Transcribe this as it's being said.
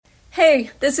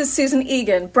Hey, this is Susan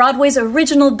Egan, Broadway's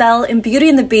original Belle in Beauty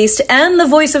and the Beast and the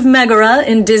voice of Megara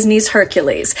in Disney's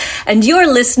Hercules. And you're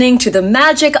listening to the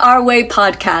Magic Our Way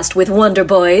podcast with Wonder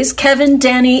Boys, Kevin,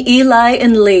 Danny, Eli,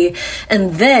 and Lee.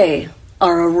 And they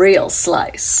are a real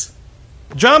slice.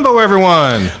 Jumbo,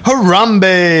 everyone!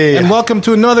 Harambe! And welcome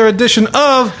to another edition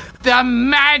of The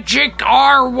Magic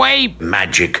Our Way.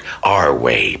 Magic Our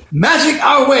Way. Magic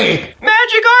Our Way.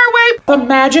 Magic Our Way. The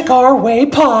Magic Our Way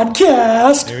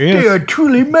podcast. They are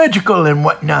truly magical and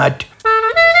whatnot.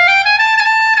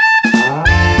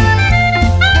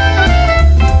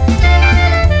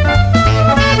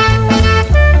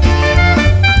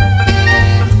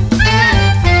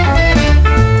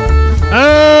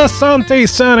 Asante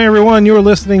San, everyone. You're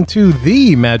listening to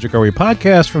the Magic Our Way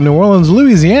podcast from New Orleans,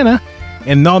 Louisiana.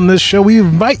 And on this show, we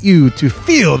invite you to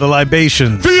feel the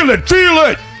libations. Feel it, feel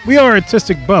it! We are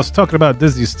artistic buffs talking about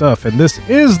Disney stuff, and this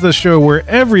is the show where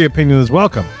every opinion is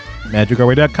welcome.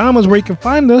 MagicOurWay.com is where you can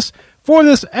find us. For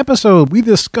this episode, we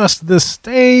discussed the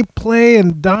Stay, Play,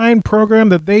 and Dine program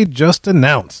that they just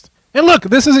announced. And look,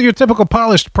 this isn't your typical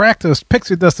polished, practiced,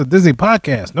 pixie dusted Disney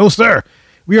podcast. No, sir.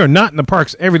 We are not in the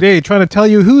parks every day trying to tell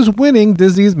you who's winning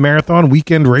Disney's marathon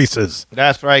weekend races.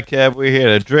 That's right, Kev. We're here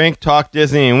to drink, talk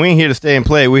Disney, and we ain't here to stay and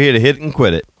play. We're here to hit and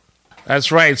quit it.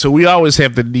 That's right. So we always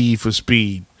have the need for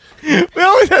speed. We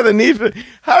always have the need for...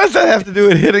 How does that have to do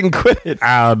with hit and quit it?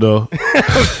 I don't know.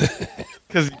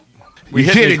 Because We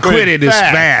hit and quit it is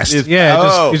fast.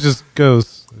 Yeah, it just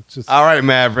goes. It's just All right,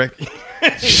 Maverick.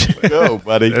 Go,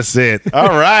 buddy. That's it. All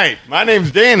right. My name's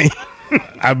Danny.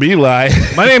 I'm Eli.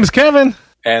 My name's Kevin.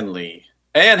 And Lee.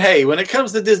 And hey, when it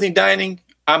comes to Disney dining,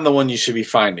 I'm the one you should be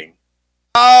finding.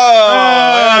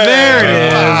 Oh, there it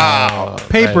is. Wow.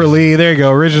 Paper Lee. There you go.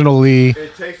 Original Lee.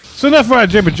 So enough for our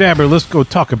jibber jabber. Let's go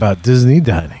talk about Disney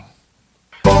dining.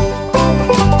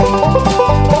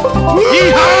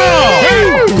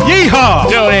 Yeehaw! Yeehaw!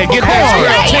 Yo, there, get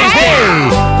that.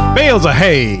 Hey! Bales of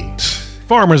hay.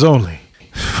 Farmers only.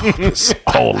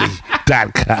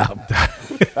 Only.com.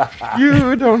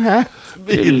 You don't have to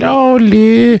be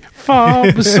Lonely.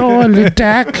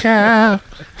 Farmersonly.com.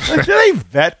 Like, do they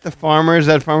vet the farmers?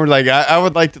 That farmer, like, I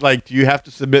would like to, like, do you have to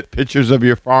submit pictures of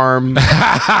your farm?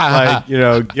 Like, you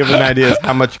know, give an idea of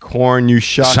how much corn you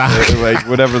shot, or, like,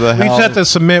 whatever the You hell. just have to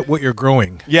submit what you're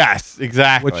growing. Yes,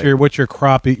 exactly. What your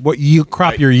crop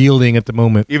you're yielding at the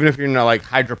moment. Even if you're in like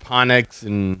hydroponics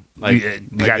and like, You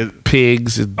got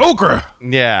pigs. And Okra.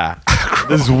 yeah,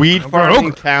 does weed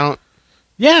farming count?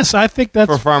 Yes, I think that's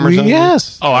For farmers only?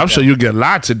 Yes. oh, I'm sure you get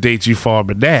lots of dates you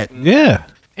farming that. Yeah.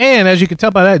 And as you can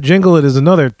tell by that jingle, it is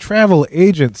another travel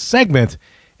agent segment.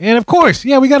 And of course,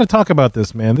 yeah, we got to talk about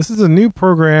this, man. This is a new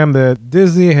program that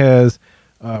Disney has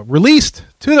released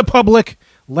to the public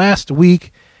last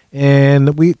week.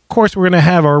 And we're going to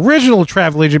have our original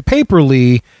travel agent, Paper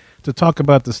Lee, to talk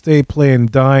about the Stay, Play,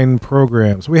 and Dine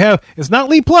program. So it's not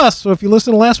Lee Plus. So if you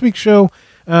listen to last week's show,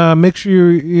 make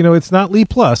sure it's not Lee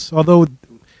Plus, although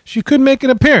she could make an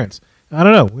appearance. I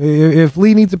don't know if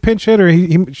Lee needs a pinch hitter.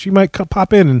 She might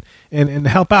pop in and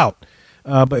help out.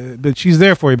 But she's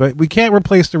there for you. But we can't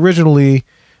replace the original Lee.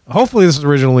 Hopefully this is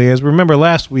original Lee. As we remember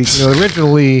last week,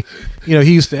 originally, he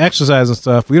used to exercise and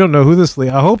stuff. We don't know who this Lee.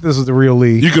 I hope this is the real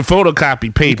Lee. You can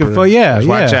photocopy paper.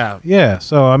 Watch out. Yeah.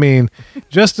 So I mean,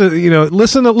 just to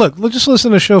listen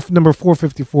to show number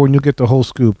 454, and you'll get the whole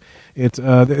scoop. It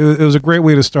was a great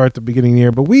way to start the beginning of the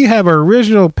year. But we have our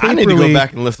original Paper I need to Lee. go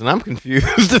back and listen. I'm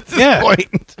confused at this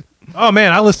point. Oh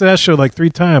man, I listened to that show like 3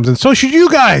 times, and so should you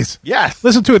guys. Yes.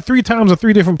 Listen to it 3 times on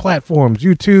 3 different platforms: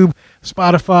 YouTube,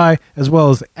 Spotify, as well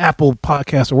as Apple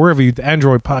Podcasts, or wherever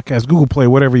Android Podcasts, Google Play,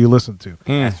 whatever you listen to.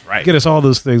 That's right. Get us all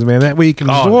those things, man. That way you can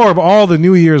Oh. absorb all the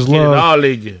New Year's Get it love, all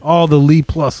in you. all the Lee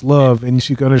Plus love, and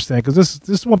you can understand, because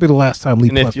this won't be the last time Lee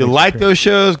And Plus. if you makes like an those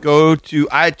shows, go to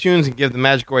iTunes and give the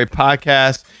Magic Way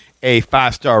podcast a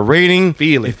 5-star rating.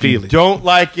 Feel it, If feel you it. don't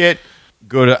like it,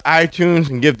 go to iTunes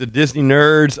and give the Disney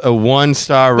Nerds a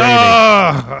 1-star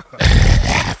rating.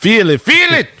 Feel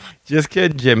it. Just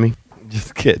kidding, Jimmy.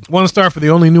 Just kidding. 1 star for the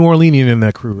only New Orleanian in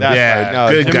that crew. Right? That's Yeah, right. No,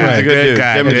 good Jimmy's guy, a good good dude.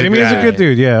 guy, Jimmy's good Jimmy is a guy. good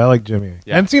dude. Yeah, I like Jimmy.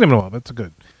 Yeah. I haven't seen him in a while, but it's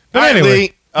good. But All right,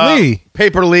 anyway, Lee,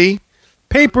 Paper Lee,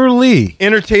 Paper Lee.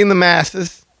 entertain the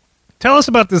masses. Tell us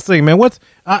about this thing, man.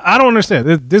 I don't understand.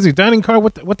 The Disney dining car.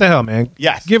 What the hell, man?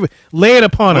 Yes. Lay it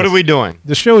upon us. What are we doing?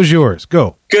 The show is yours.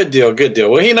 Go. Good deal.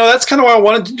 Well, that's kind of why I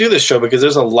wanted to do this show, because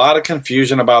there's a lot of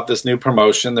confusion about this new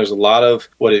promotion. There's a lot of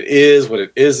what it is, what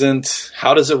it isn't.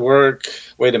 How does it work?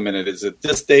 Wait a minute. Is it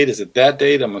this date? Is it that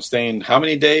date? I'm staying how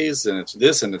many days? And it's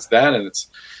this and it's that. And it's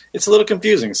a little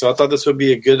confusing. So I thought this would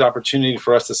be a good opportunity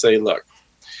for us to say, look,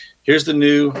 here's the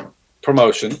new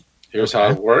promotion. Here's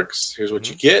how it works. Here's what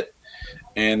you get.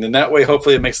 And then that way,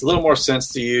 hopefully it makes a little more sense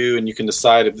to you and you can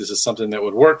decide if this is something that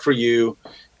would work for you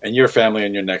and your family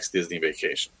on your next Disney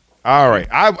vacation. All right.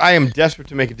 I am desperate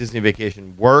to make a Disney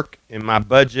vacation work in my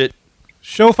budget.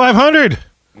 Show 500.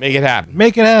 Make it happen.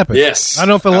 Make it happen. Yes, I don't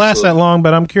know if it lasts that absolutely. long,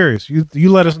 but I'm curious. You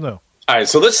let us know. All right,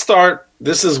 so let's start.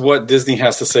 This is what Disney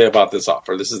has to say about this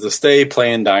offer. This is the Stay,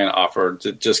 Play, and Dine offer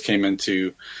that just came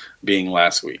into being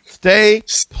last week. Stay,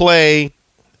 play,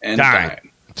 And Dine.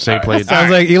 dine. Say All right. play.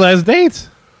 Sounds like Eli's dates.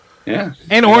 Yeah.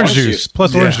 And orange juice.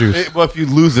 Plus orange juice. Well, if you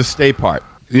lose the stay part.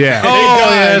 Yeah. Oh,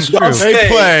 yeah, that's Don't true. stay. They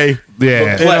play.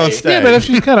 Yeah. They don't stay. Yeah, but if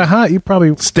she's kind of hot, you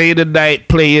probably... Stay the night,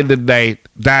 play in the night.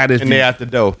 That is and they at the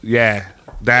dough. yeah.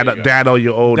 There you go. That on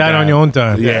your own. That on your own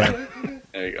time. Yeah.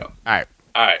 There you go. All right.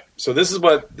 All right. So this is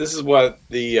what the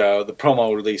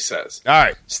promo release says. All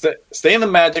right. Stay in the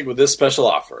magic with this special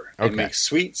offer and Okay. make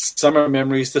sweet summer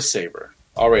memories to savor.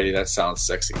 Already, that sounds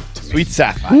sexy to me. Sweet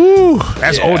Sapphire. Woo,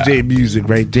 that's Yeah. OJ music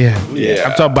right there. Yeah.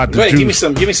 I'm talking about the Wait, give me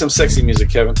juice. some sexy music,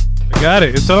 Kevin. I got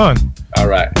it. It's on. All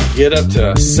right. Get up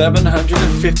to a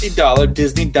 $750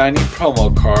 Disney dining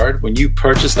promo card when you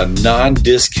purchase a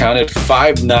non-discounted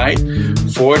 5-night,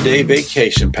 4-day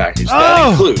vacation package. That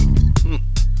Oh. includes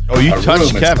Oh, you a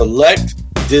touched room at Kevin.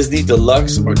 select Disney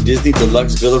Deluxe or Disney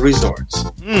Deluxe Villa Resorts.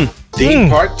 Theme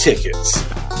park tickets.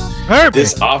 Perfect.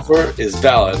 This offer is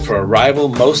valid for arrival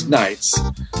most nights,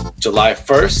 July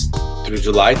 1st through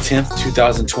July 10th,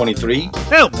 2023,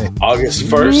 Help me. August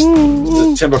 1st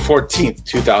to September 14th,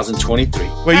 2023.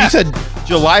 Wait, you said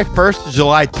July 1st to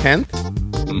July 10th?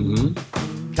 Mm-hmm.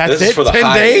 That's This it? is for the 10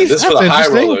 high. days? This is for That's the high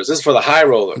interesting. rollers. This is for the high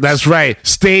rollers. That's right.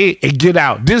 Stay and get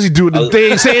out. Disney doing the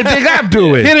thing, same thing I'm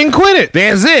doing. Hit and quit it.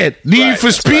 That's it. Need Right, for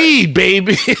that's speed,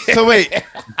 baby. So wait,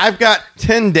 I've got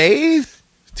 10 days?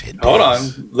 Hold on.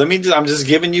 I'm just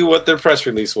giving you what their press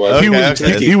release was. He was,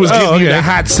 Okay. he was Oh, giving you okay. the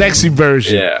hot, sexy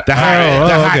version. Yeah. The hot, Oh,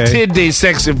 the hot okay. 10-day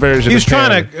sexy version. He's of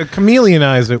trying Karen. to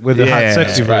chameleonize it with the hot,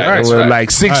 sexy right. version. That's Or right. like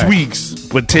 6 All right. weeks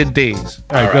with 10 days.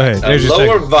 All right, go ahead. A There's your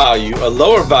lower segment. a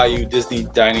lower value Disney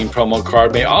dining promo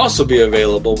card may also be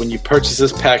available when you purchase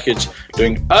this package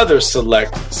during other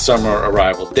select summer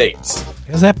arrival dates.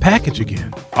 How's that package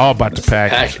again? All about the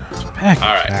package. Package.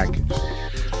 All right. Package.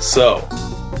 So,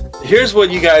 here's what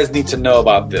you guys need to know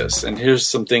about this, and here's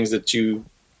some things that you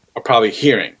are probably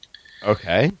hearing.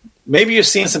 Okay. Maybe you're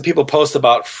seeing some people post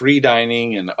about free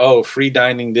dining and, free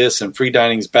dining this and free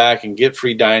dining's back and get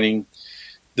free dining.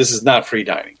 This is not free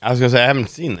dining. I was going to say, I haven't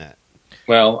seen that.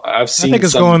 Well, I've I seen think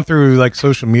it's some, going through like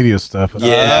social media stuff.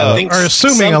 Yeah, I think or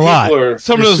assuming some a lot. people are-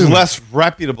 Some of those Assuming. less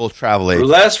reputable travel agents.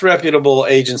 less reputable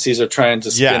agencies are trying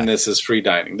to spin Yeah. this as free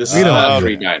dining. This We is don't not do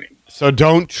free that. dining. So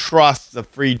don't trust the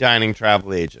free dining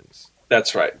travel agents.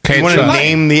 That's right. You Can't want to trust.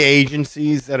 name the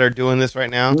agencies that are doing this right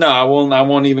now? No, I won't. I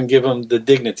won't even give them the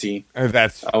dignity. Or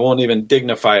that's I won't even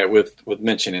dignify it with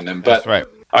mentioning them. But that's right.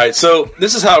 all right. So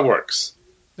this is how it works.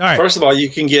 All right. First of all, you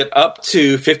can get up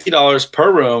to $50 per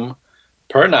room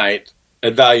per night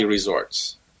at value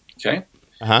resorts. Okay,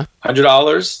 Uh-huh.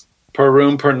 $100 per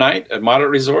room per night at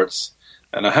moderate resorts,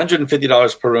 and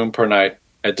 $150 per room per night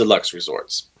at deluxe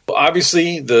resorts. Well,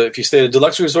 obviously, if you stay at a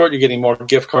deluxe resort, you're getting more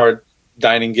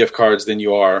dining gift cards than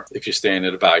you are if you're staying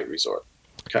at a value resort.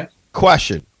 Okay.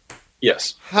 Question.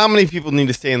 Yes. How many people need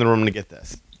to stay in the room to get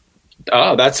this?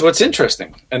 Oh, that's what's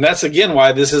interesting, and that's again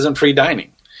why this isn't free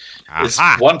dining. It's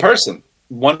one person,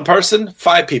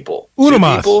 5 people, 2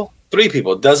 Unamas. people, 3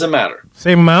 people. Doesn't matter.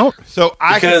 Same amount? So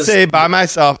I can Because- stay by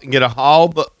myself and get all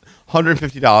but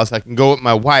 $150. I can go with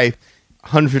my wife,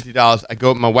 $150. I go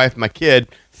with my wife and my kid,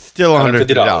 still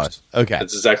 $150. Okay.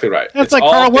 That's exactly right. That's It's like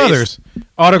all Carl based- Weathers.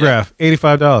 Autograph,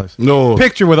 $85. No.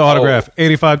 Picture with autograph,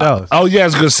 $85. Oh, yeah, I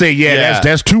was going to say, Yeah.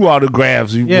 that's 2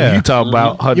 autographs. You, Yeah. you talk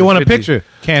about You want a 150. picture?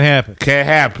 Can't happen. Can't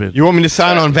happen. You want me to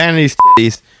sign on Vanity's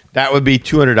titties? That would be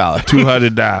 $200.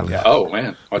 $200. Oh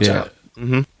man, watch Yeah. out.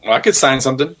 Well, I could sign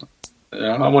something.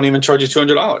 I won't even charge you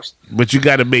 $200. But you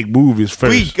got to make movies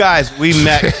first. We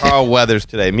met Carl Weathers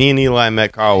today. Me and Eli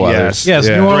met Carl Weathers. Yes,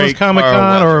 Yeah. New Orleans Great Comic Con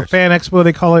Carl or Weathers. Fan Expo,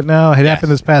 they call it now. It Yes.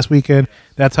 happened this past weekend.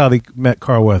 That's how they met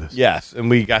Carl Weathers. Yes, and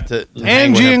we got to hang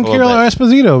And with him for a little Giancarlo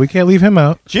bit. Esposito. We can't leave him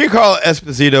out. Giancarlo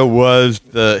Esposito was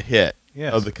the hit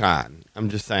Yes. of the con. I'm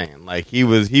just saying, like he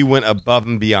went above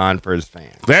and beyond for his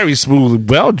fans. Very smooth,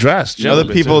 well dressed. Other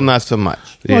people, not so much.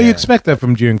 Well, you expect that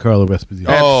from Giancarlo Esposito.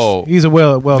 Oh, He's a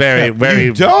well very, kept. very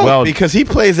you don't well. because he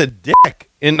plays a dick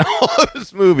in all of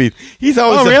his movies. He's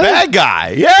always Oh, the really? bad guy.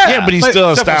 Yeah, Yeah, but he's But- still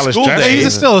a except for stylish School dresser. Days.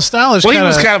 He's still a stylish. Well, he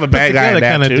was kind of a bad guy in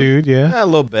that, kind of too. dude. Yeah. a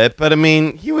little bit. But I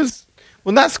mean, he was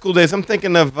not School Days. I'm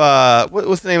thinking of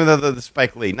what's the name of the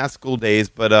Spike Lee? Not School Days,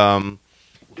 but the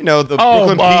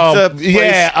Brooklyn Pizza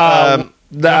place.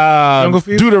 Jungle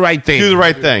Fever? Do the right thing. Do the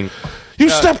right thing. You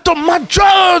stepped on my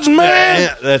drugs, man.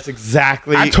 Yeah, that's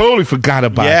exactly. I totally forgot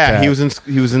about that. Yeah,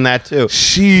 he was in that too.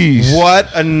 Jeez. What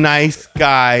a nice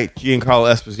guy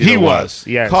Giancarlo Esposito He was,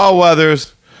 yes. Carl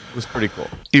Weathers was pretty cool.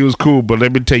 He was cool, but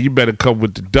let me tell you, you better come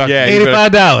with the duck. Yeah,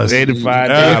 $85.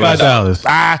 $85.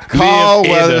 $85. Carl live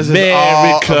in Weathers is all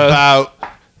America. about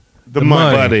the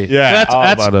money. Yeah, That's, all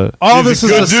that's about it. all He's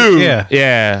this a is. good dude. Yeah.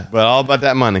 Yeah. but all about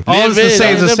that money. All this is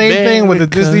saying is the same thing with the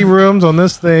Disney rooms on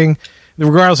this thing.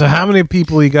 Regardless of how many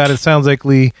people you got, it sounds like,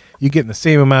 Lee, you're getting the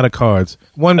same amount of cards.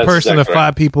 One That's person exactly to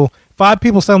five people. 5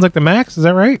 people sounds like the max. Is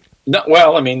that right? No,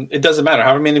 well, I mean, it doesn't matter.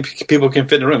 However many people can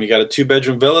fit in a room. You got a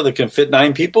 2-bedroom villa that can fit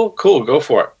 9 people? Cool, go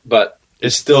for it. But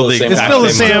it's still the same. It's still the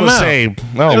same amount. Same. So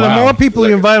Oh, the wow. more people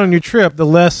you invite on your trip, the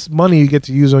less money you get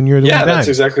to use on your Yeah, dining. that's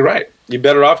exactly right. You're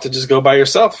better off to just go by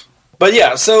yourself. But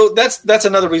yeah, so that's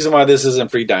another reason why this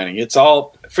isn't free dining. It's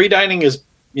all free dining is,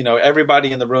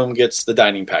 everybody in the room gets the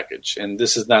dining package, and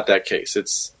this is not that case.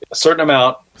 It's a certain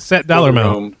amount, Set dollar for the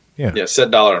amount. room. Yeah.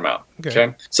 Set dollar amount.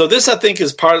 Okay. So this, I think,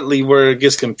 is partly where it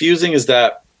gets confusing. Is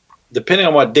that depending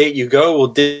on what date you go, will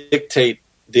dictate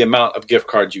the amount of gift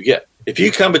cards you get. If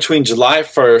you come between July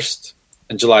 1st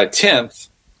and July 10th,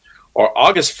 or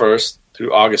August 1st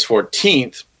through August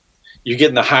 14th, you're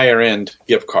getting the higher end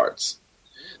gift cards.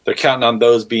 They're counting on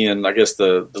those being, I guess,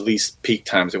 the least peak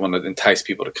times they want to entice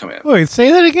people to come in. Wait,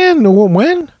 say that again.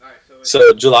 When?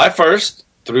 So July 1st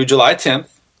through July 10th.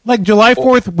 Like July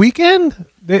 4th weekend?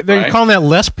 They're Right. calling that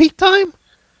less peak time?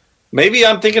 Maybe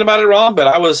I'm thinking about it wrong, but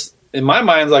I was, in my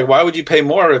mind, like, why would you pay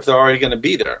more if they're already going to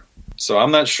be there? So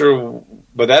I'm not sure,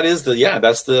 but that is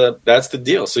that's the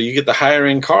deal. So you get the higher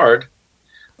end card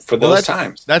for those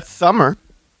times. That's summer.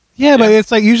 Yeah, but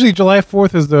it's like usually July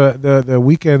 4th is the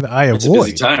weekend I It's a avoid.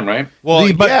 busy time, right?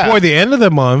 Well, But toward the end of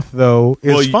the month, though,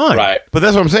 is Well, fine. Right. But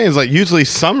that's what I'm saying. Is like usually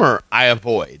summer I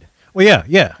avoid Well,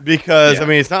 yeah. because Yeah. I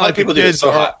mean it's A not lot like of people the do. kids It's so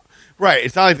are hot. right.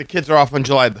 It's not like the kids are off on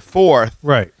July the 4th,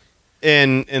 Right.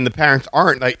 and the parents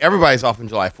aren't. Like everybody's off on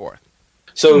July 4th.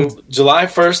 So July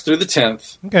 1st through the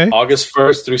 10th, Okay. August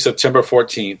 1st through September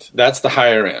 14th. That's the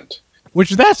higher end.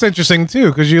 Which that's interesting too,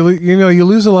 because you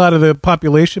lose a lot of the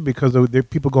population because of the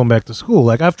people going back to school.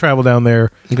 Like I've traveled down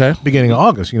there Okay. beginning of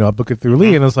August. I book it through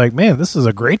Lee, and it's like, man, this is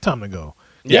a great time to go.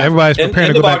 Yeah, everybody's preparing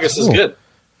end to go of back August to school. is good.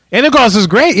 And August is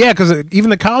great, yeah, because even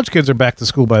the college kids are back to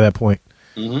school by that point.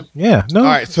 Mhm. Yeah, no. All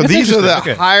right, so that's these are the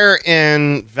interesting. Okay. higher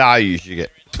end values you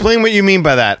get. Explain what you mean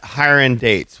by that. Higher end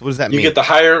dates. What does that You mean? get the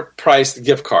higher priced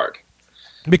gift card.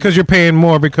 Because you're paying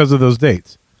more because of those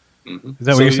dates. Is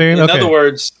that what you're saying? In Okay. other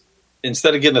words,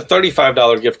 instead of getting a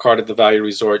 $35 gift card at the Value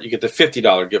Resort, you get the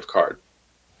 $50 gift card.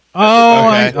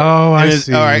 I And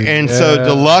see. All right, and so Yeah.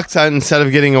 deluxe. Instead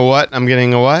of getting a what, I'm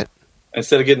getting a what?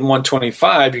 Instead of getting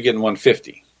 125, you're getting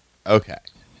 150. Okay.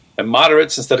 And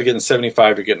moderates, instead of getting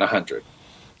 75, you're getting 100.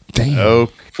 Damn.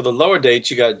 Okay. For the lower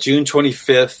dates, you got June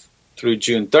 25th through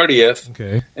June 30th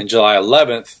Okay. and July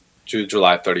 11th through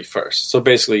July 31st. So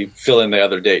basically, fill in the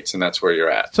other dates, and that's where you're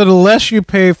at. So the less you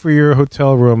pay for your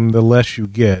hotel room, the less you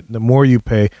get. The more you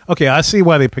pay. Okay, I see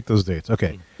why they picked those dates.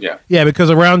 Okay. Yeah. Yeah, because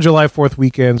around July 4th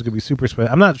weekend is going to be super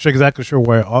expensive. I'm not exactly sure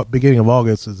why beginning of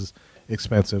August is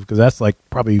expensive because that's like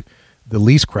probably the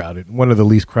least crowded, one of the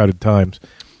least crowded times.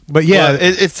 But yeah, Well,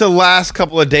 it's the last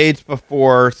couple of dates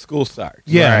before school starts.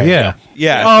 yeah, Right. yeah.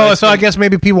 Yeah. Oh, so I guess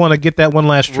maybe people want to get that one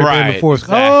last trip in Right, before.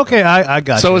 exactly. Oh, okay, I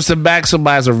got So you. it's to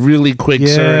maximize a really quick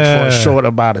search for Yeah. a short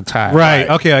amount of time. Right.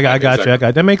 Okay, I got you. I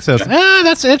got that makes sense.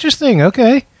 That's interesting.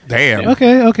 Okay. Damn.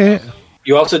 Okay.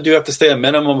 You also do have to stay a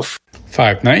minimum of,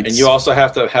 5 nights. and you also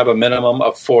have to have a minimum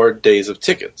of 4 days of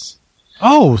tickets.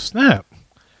 Oh, snap.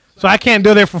 So I can't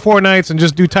go there for 4 nights and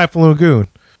just do Typhoon Lagoon.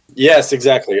 Yes,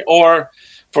 exactly. Or,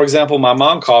 for example, my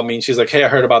mom called me and she's like, "Hey, I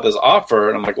heard about this offer."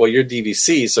 And I'm like, "Well, you're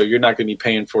DVC, so you're not going to be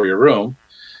paying for your room,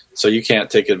 so you can't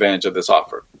take advantage of this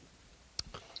offer."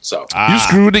 So, You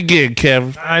screwed again,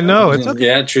 Kevin. I know. It's okay.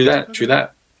 yeah, true that.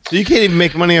 So you can't even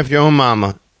make money off your own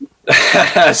mama.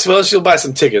 Well, she'll buy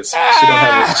some tickets. She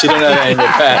don't have an annual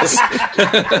pass.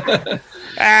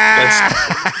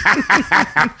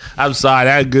 I'm sorry,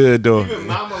 that's good though.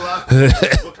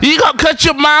 You gonna cut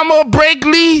your mama a break,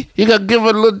 Lee? You gonna give her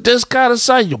a little discount or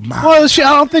something? Your mama. Well, I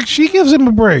don't think she gives him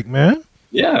a break, man.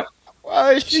 Yeah.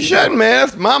 Well, she shouldn't, man.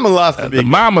 That's mama lost to The be.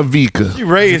 mama Vika. She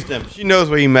raised him. She knows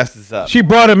where he messes up. She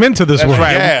brought him into this world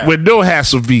Right, Yeah. with no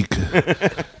hassle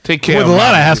Vika. Take care with a of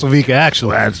lot of mama. Hasselvika,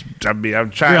 actually. I'm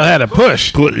trying Girl had to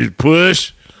push.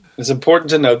 push. It's important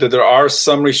to note that there are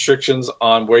some restrictions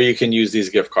on where you can use these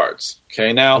gift cards.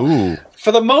 Okay, now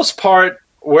for the most part,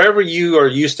 wherever you are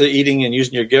used to eating and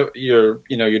using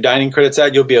your dining credits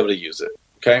at, you'll be able to use it.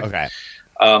 Okay.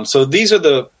 Okay. So these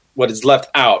are what is left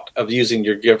out of using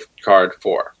your gift card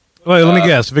for. Wait, let me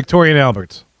guess. Victoria and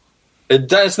Albert's.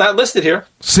 It's not listed here.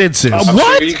 Simpsons. I'm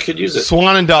What? sure you could use it.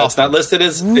 Swan and It's Dolphin. not listed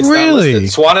as Really? Not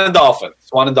listed. Swan and Dolphin.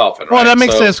 Swan and Dolphin. Well, right? that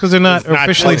makes So, sense because they're not not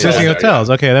officially Disney Disney Hotels, hotels.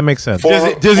 Okay, that makes sense.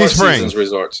 Four Disney Springs. Seasons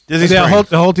resorts. Disney Yeah,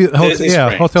 Springs. Disney yeah,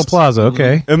 Springs. Hotel Plaza.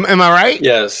 Okay. Am I right?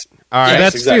 Yes. All right. Yes,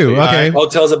 That's exactly. two. Okay.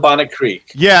 Hotels at Bonnet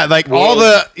Creek. Yeah, like all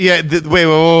the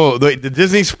wait, the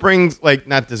Disney Springs, like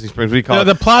not Disney Springs, we call No, it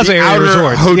the Plaza area outer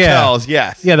resorts, hotels.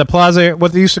 Yes, Yeah, the Plaza.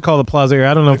 What they used to call the Plaza area.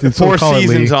 I don't know if they still Four call it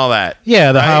Seasons, Lee. all that.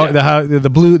 Yeah, the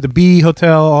blue, the B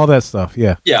hotel, all that stuff.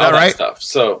 Yeah. Yeah, that all right? that stuff.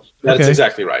 So that's Okay.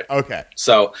 exactly right. Okay,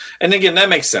 So, and again, that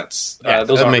makes sense. Yes,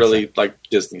 Those that aren't makes really sense. like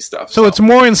Disney stuff. So it's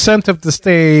more incentive to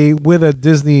stay with a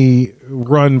Disney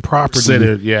run property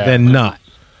Considered, yeah. than not.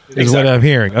 Is what Exactly. I'm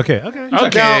hearing. Okay. Okay,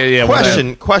 now, yeah.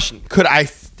 question: could I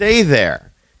stay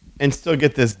there and still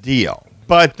get this deal,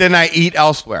 but then I eat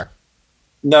elsewhere?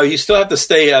 No, you still have to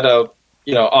stay at a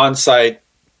on-site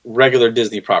regular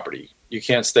Disney property. You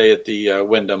can't stay at the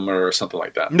Wyndham or something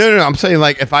like that. No. I'm saying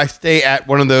like if I stay at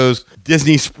one of those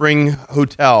Disney Spring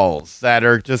hotels that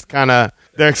are just kind of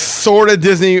they're sort of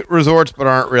Disney resorts but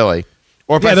aren't really.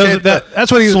 Or if Yeah, I those- say that's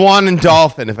what he- Swan and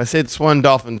Dolphin. If I say it's Swan and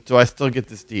Dolphin, do I still get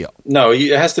this deal? No,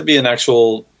 it has to be an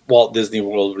actual Walt Disney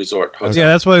World Resort hotel. Yeah,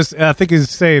 that's what I think he's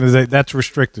saying is that that's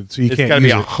restricted, so you It's can't got to be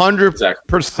use it. 100%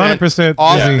 100%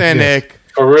 authentic,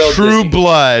 For real true Disney.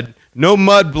 blood, no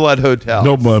mud blood hotel.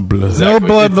 No mud blood. No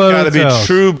blood, It's got to be hotel.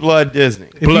 true blood Disney.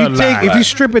 If you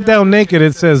strip it down naked,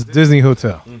 it says Disney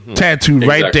Hotel. Tattooed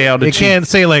right Exactly. down the It can't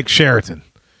say like Sheraton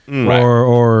Right.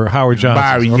 or Howard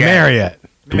Johnson or Marriott.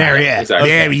 Marriott. Exactly.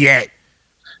 Marriott.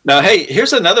 Now, hey,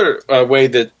 here's another way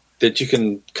that you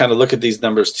can kind of look at these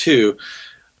numbers too.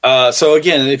 So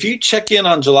again, if you check in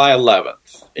on July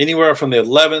 11th, anywhere from the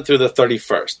 11th through the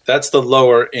 31st, that's the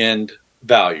lower end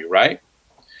value, right?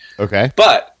 Okay.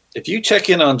 But if you check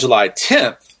in on July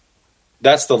 10th,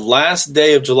 that's the last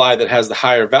day of July that has the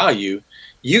higher value.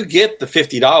 You get the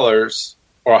 $50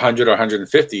 or $100 or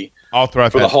 $150 All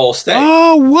throughout for the whole stay.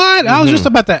 Oh, what? I was just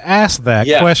about to ask that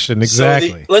question So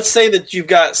exactly. let's say that you've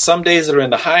got some days that are in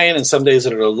the high end and some days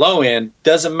that are the low end.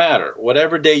 Doesn't matter.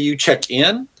 Whatever day you check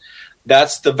in,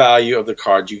 that's the value of the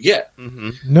card you get.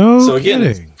 no So again,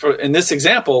 kidding. in this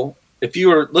example, if you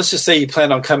were, let's just say you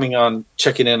plan on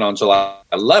checking in on July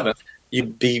 11th,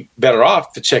 you'd be better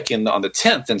off to check in on the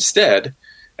 10th instead,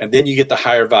 and then you get the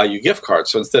higher value gift card.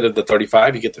 So instead of the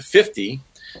 35, you get the 50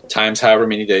 times however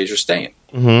many days you're staying.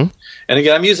 Mm-hmm. And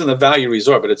again, I'm using the value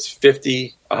resort, but it's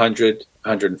 50, 100,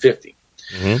 150.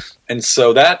 And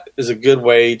so that is a good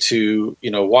way to,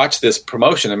 watch this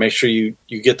promotion and make sure you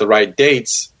get the right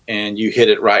dates and you hit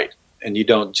it right and you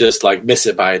don't just like miss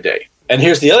it by a day. And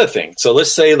here's the other thing. So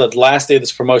let's say the last day of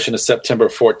this promotion is September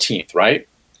 14th, right?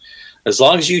 As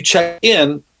long as you check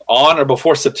in on or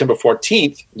before September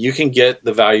 14th, you can get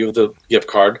the value of the gift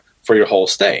card for your whole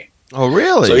stay. Oh,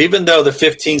 really? So even though the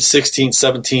 15th, 16th,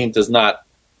 17th is not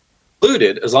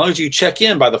included, as long as you check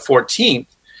in by the 14th,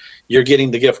 you're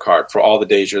getting the gift card for all the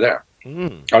days you're there.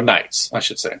 Or nights, I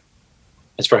should say.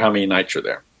 It's for how many nights you're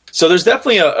there. So there's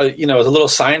definitely a little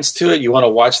science to it. You want to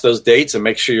watch those dates and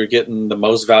make sure you're getting the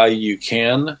most value you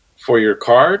can for your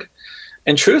card.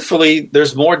 And truthfully,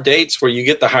 there's more dates where you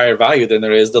get the higher value than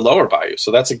there is the lower value.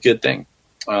 So that's a good thing.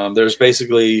 There's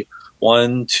basically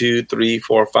 1, 2, 3,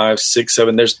 4, 5, 6,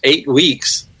 7. There's 8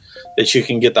 weeks that you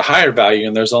can get the higher value,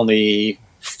 and there's only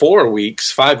 5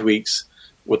 weeks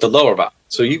with the lower value.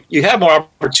 So you have more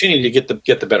opportunity to get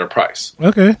the better price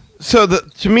Okay. So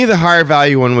to me, the higher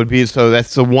value one would be, so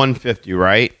that's the 150,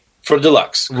 right? for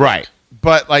deluxe. Right.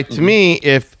 But like to me,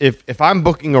 if I'm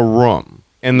booking a room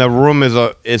and the room is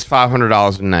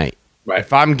 $500 a night, Right.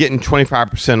 if I'm getting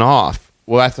 25% off,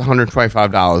 well, that's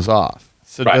 $125 off.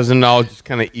 So Right. doesn't it all just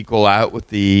kind of equal out with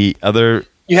the other?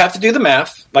 You have to do the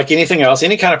math. Like anything else,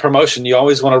 any kind of promotion, you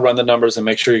always want to run the numbers and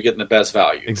make sure you're getting the best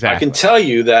value. Exactly. I can tell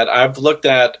you that I've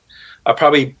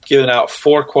probably given out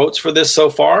 4 quotes for this so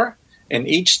far. And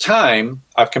each time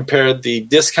I've compared the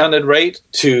discounted rate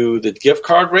to the gift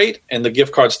card rate, and the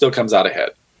gift card still comes out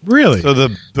ahead. Really? So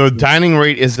the dining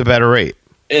rate is the better rate.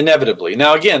 Inevitably.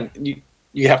 Now, again,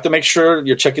 you have to make sure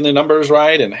you're checking the numbers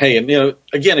right. And hey,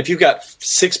 again, if you've got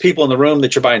 6 people in the room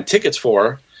that you're buying tickets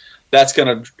for, that's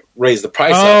going to raise the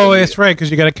price up. Oh, And that's right, because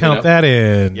you got to count know? that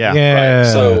in. Yeah. Yeah. Right.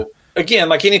 So again,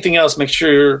 like anything else, make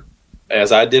sure,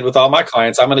 as I did with all my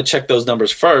clients, I'm going to check those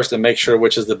numbers first and make sure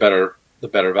which is the better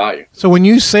value. So when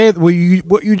you say what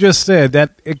you just said,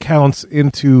 that it counts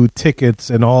into tickets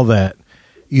and all that,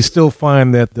 you still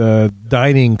find that the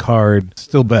dining card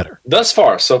still better.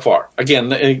 So far.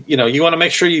 Again, you want to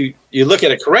make sure you look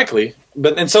at it correctly.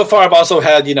 And so far, I've also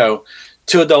had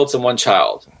 2 adults and 1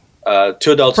 child.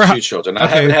 2 adults, For 2 children. I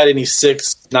okay. haven't had any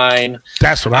 6, 9.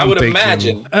 That's what I I'm would thinking.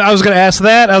 imagine I was going to ask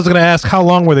that. I was going to ask how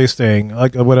long were they staying?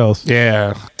 Like, what else?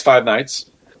 Yeah. 5 nights.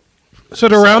 So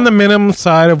they're around the minimum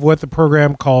side of what the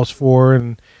program calls for,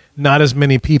 and not as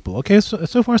many people. Okay,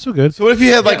 so far so good. So what if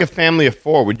you had like a family of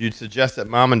 4? Would you suggest that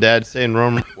mom and dad stay in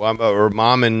room, or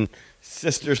mom and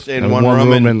sister stay in one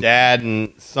room, and dad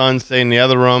and son stay in the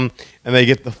other room, and they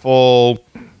get the full,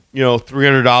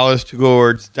 $300 to go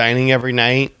towards dining every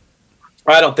night?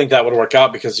 I don't think that would work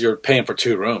out because you're paying for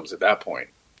 2 rooms at that point.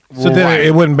 So then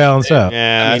it wouldn't balance out.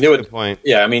 Yeah, that's it a would. good point.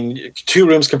 Yeah, I mean, 2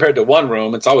 rooms compared to 1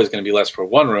 room, it's always going to be less for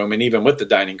 1 room. And even with the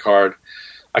dining card,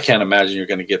 I can't imagine you're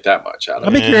going to get that much out of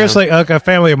I'd be it. curious, like a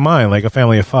family of mine, like a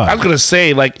family of 5. I was gonna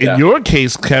say, like in your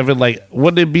case, Kevin, like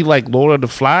wouldn't it be like Lord of the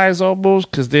Flies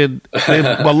almost? Because there's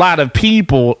a lot of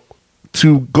people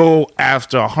to go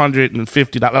after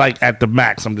 $150, like at the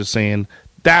max. I'm just saying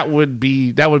that would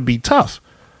be tough.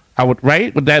 I would,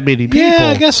 right? With that many people, Yeah,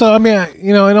 I guess so. I mean,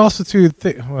 and also too.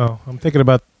 I'm thinking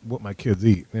about what my kids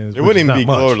eat. It wouldn't even be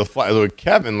Lord of the Flies. With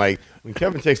Kevin, like when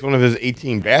Kevin takes one of his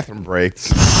 18 bathroom breaks,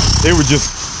 they were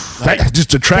just like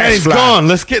just a trash Daddy's fly. gone.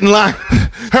 Let's get in line.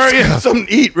 Hurry up, something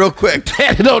to eat real quick.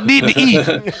 Daddy don't need to eat.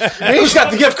 Who's got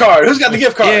the gift card? Who's got the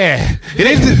gift card? Yeah,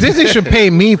 Disney should pay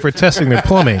me for testing their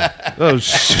plumbing. oh,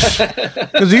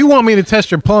 Because you want me to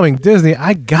test your plumbing, Disney,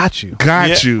 I got you.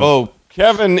 got you. Oh,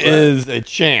 Kevin is a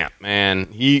champ, man.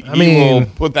 He will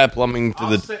put that plumbing to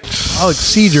the. I'll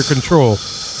exceed your control.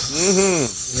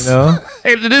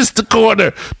 And it is the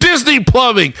corner, Disney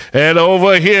Plumbing, and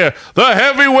over here, the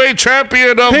heavyweight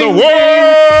champion of the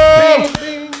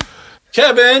world,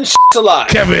 Kevin alive.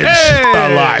 Kevin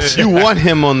Alive. You want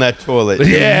him on that toilet.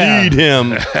 Yeah. You need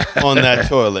him on that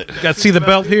toilet. Got to see the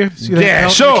belt here? See that Yeah,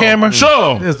 belt show on the camera? 'em,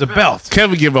 show 'em. There's the belt.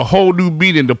 Kevin give a whole new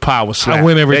meaning to Power Slap. I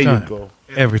win every there time. You go.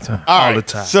 Every time. All the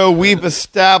time. So we've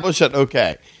established that,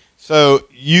 okay. So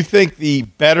you think the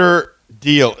better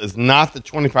deal is not the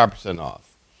 25% off?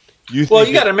 You Well,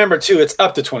 you got to remember, too, it's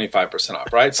up to 25%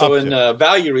 off, right? So Up in to. a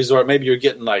value resort, maybe you're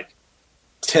getting like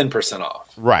 10%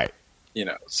 off, Right.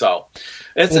 So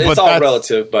it's Well, but all that's-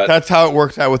 relative, but That's how it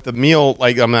works out with the meal.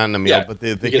 Like, I'm not in the meal, Yeah. but the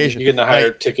you're vacation. getting the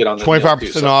higher ticket on the meal, too,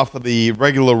 25% so- off of the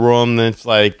regular room, then it's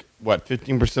like, what,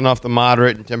 15% off the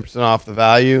moderate and 10% off the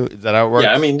value? Is that how it works?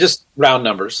 Yeah, I mean, just round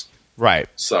numbers. right.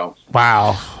 So,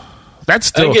 Wow, that's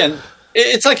and still again,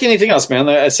 it's like anything else, man.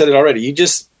 I said it already. You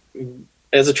just,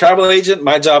 as a travel agent,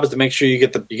 my job is to make sure you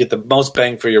get the most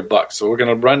bang for your buck. So we're going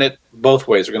to run it both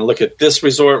ways. We're going to look at this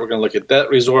resort. We're going to look at that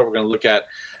resort. We're going to look at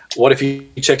what if you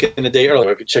check in a day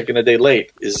earlier, if you check in a day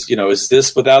late. Is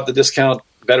this without the discount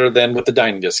better than with the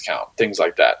dining discount? Things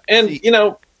like that. And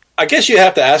I guess you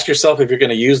have to ask yourself if you're going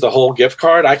to use the whole gift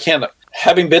card. I can't.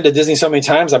 Having been to Disney so many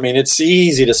times, I mean, it's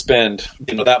easy to spend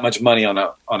that much money on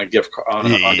a gift card. On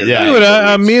your Yeah. dining. Dude,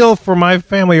 a meal for my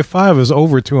family of 5 is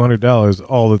over $200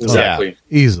 all the time. Exactly.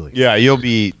 Easily. Yeah, you'll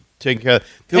be taking care of.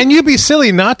 And you'd be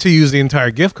silly not to use the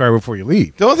entire gift card before you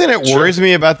leave. The only thing that worries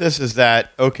me about this is that,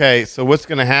 okay, so what's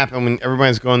going to happen when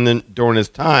everybody's going during this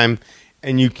time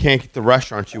and you can't get the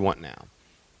restaurants you want now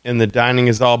and the dining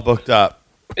is all booked up?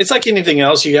 It's like anything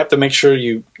else. You have to make sure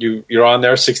you're on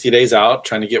there 60 days out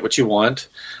trying to get what you want.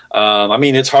 I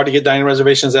mean, it's hard to get dining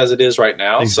reservations as it is right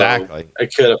now. Exactly. So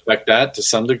it could affect that to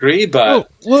some degree.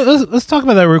 But Well, let's talk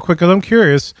about that real quick because I'm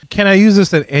curious. Can I use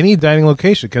this at any dining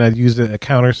location? Can I use it at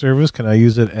counter service? Can I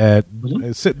use it at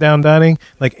sit-down dining?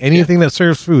 Like anything that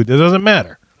serves food. It doesn't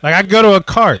matter. Like I can go to a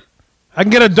cart. I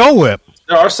can get a Dole Whip.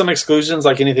 there are some exclusions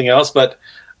like anything else. But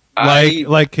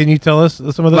Like, can you tell us some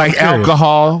of those? like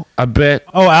alcohol. I bet.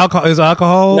 Oh, alcohol is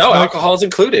alcohol. no, like, alcohol is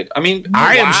included. I mean,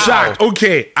 I am wow. shocked.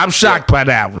 Okay, I'm shocked by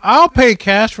that one. I'll pay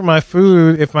cash for my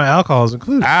food if my alcohol is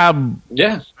included.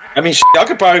 Yeah. I mean, y'all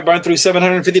could probably burn through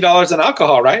 $750 in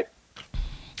alcohol, right?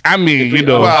 I mean, you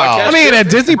know, Wow. I mean, at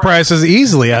Disney prices,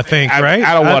 easily, I think, right?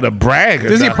 I don't want to brag. or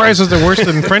Disney nothing. prices are worse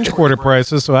than French Quarter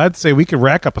prices, so I'd say we could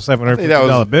rack up a I think that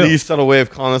was $750 bill. the subtle way of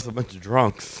calling us a bunch of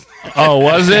drunks. Oh,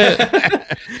 was it?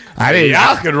 I didn't.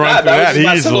 Y'all could run through that that was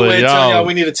my simple way easily. of telling y'all Y'all.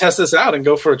 we need to test this out and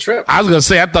go for a trip. I was gonna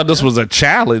say I thought this was a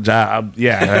challenge. Yeah,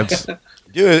 that's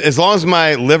Dude, as long as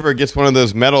my liver gets one of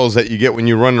those medals that you get when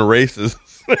you run the races.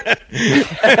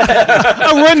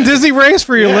 A run Disney race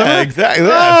for your Yeah, liver? exactly.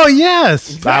 Oh,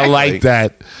 yes. I like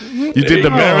that. You did the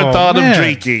go. marathon Oh, man. of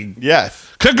drinking. Yes.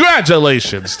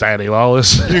 Congratulations, Danny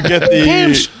Lawless. You get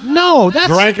Damn, the no, that's...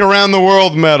 Drank Around the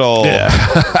World medal. Yeah.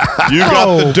 You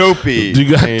got the dopey.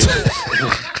 You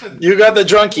got- You got the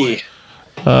drunkie.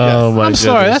 Oh my I'm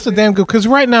sorry, that's a damn good... Because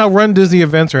right now, Run Disney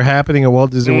events are happening at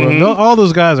Walt Disney World. No, all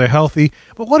those guys are healthy.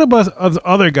 But what about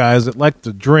other guys that like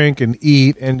to drink and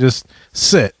eat and just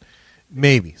sit?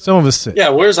 Maybe some of us sit. Yeah,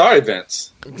 where's our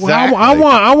events? Well,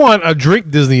 I want a drink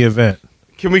Disney event.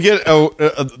 Can we get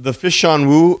the Fish on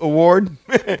Woo award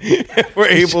if we're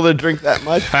able to drink that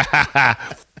much?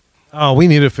 Oh, we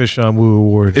need a Fish on Woo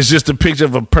award. It's just a picture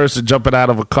of a person jumping out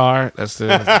of a car. That's it.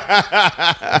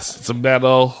 That's a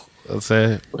medal. That's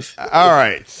it. All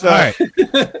right.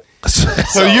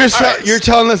 So you're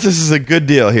telling us this is a good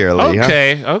deal here, Lee?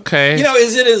 Okay. You know,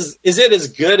 is it as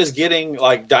good as getting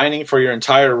like dining for your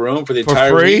entire room for the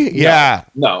entire free? week? Yeah.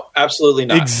 No, absolutely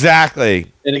not.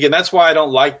 Exactly. And again, that's why I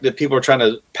don't like that people are trying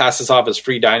to pass this off as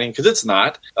free dining, because it's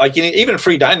not. Like, even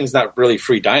free dining is not really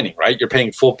free dining, right? You're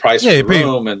paying full price for the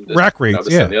room and rack rates,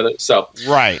 this and the other. So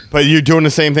right, but you're doing the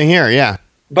same thing here, yeah.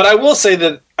 But I will say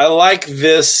that I like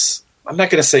this. I'm not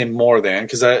going to say more than,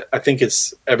 because I think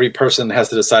it's every person has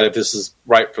to decide if this is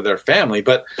right for their family.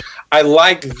 But I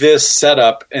like this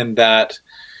setup in that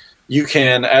you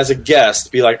can, as a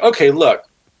guest, be like, okay, look,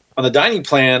 on the dining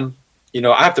plan, you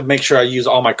know, I have to make sure I use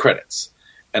all my credits.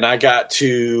 And I got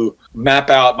to map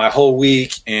out my whole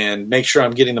week and make sure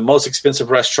I'm getting the most expensive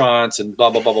restaurants and blah,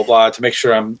 blah, blah, blah, blah, to make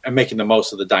sure I'm making the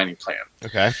most of the dining plan.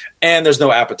 Okay. And there's no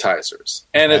appetizers.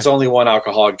 And it's only one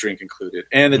alcoholic drink included.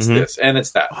 And it's this and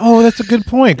it's that. Oh, that's a good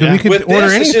point. Because we could With order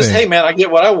this, anything. it's just, hey, man, I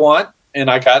get what I want, and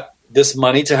I got this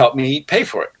money to help me pay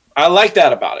for it. I like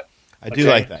that about it. I do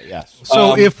like that, yes.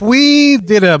 So if we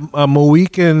did a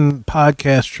Mohican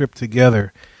podcast trip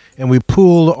together and we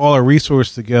pooled all our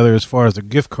resources together as far as the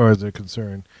gift cards are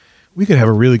concerned, we could have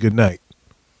a really good night.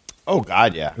 Oh,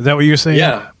 God, yeah. Is that what you're saying?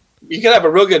 Yeah. You can have a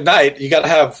real good night. You got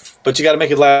to make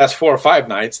it last 4 or 5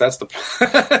 nights. That's the.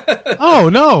 Oh,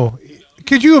 no.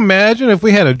 Could you imagine if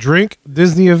we had a drink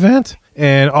Disney event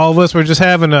and all of us were just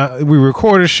having we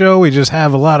record a show, we just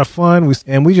have a lot of fun,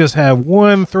 and we just have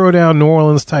one throwdown New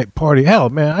Orleans type party. Hell,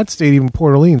 man, I'd stay even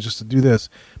Port Orleans just to do this,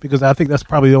 because I think that's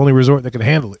probably the only resort that can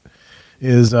handle it.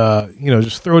 Is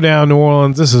just throw down New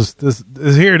Orleans. This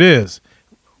is here it is.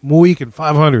 Mohican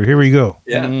 500. Here we go.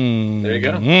 Yeah, there you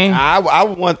go.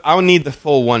 I would need the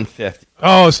full 150.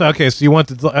 Oh, so okay. So you want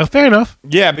the fair enough?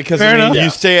 Yeah, because Fair enough.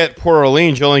 you stay at Port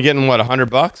Orleans, you're only getting what,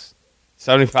 $100,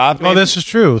 75. Oh, this is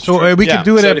true. So we could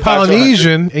do it at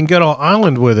Polynesian and get all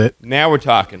island with it, Now we're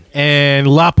talking. and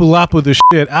lapu lapu the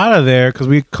shit out of there, because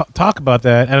we talk about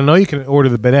that. And I know you can order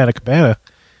the Banana Cabana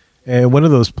at one of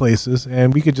those places,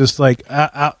 and we could just like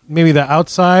maybe the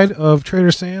outside of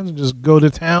Trader Sam's and just go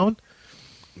to town.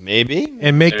 Maybe.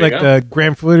 And make There you like go. the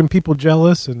Grand Floridian people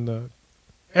jealous and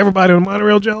everybody on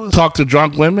Monorail jealous. Talk to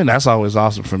drunk women. That's always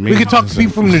awesome for me. We could talk to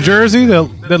people from New Jersey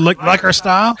that like our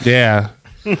style. Yeah.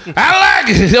 I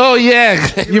like it. Oh,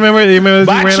 yeah. You remember you ran on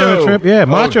Macho. a trip? Yeah,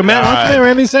 Macho Man. God. Macho Man,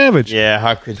 Randy Savage. Yeah,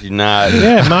 how could you not?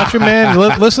 Yeah, Macho Man.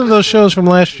 Listen to those shows from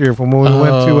last year, from when we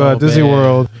went to Disney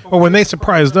World, or when they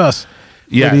surprised us for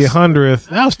the 100th.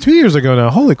 That was 2 years ago now.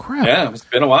 Holy crap. Yeah, it's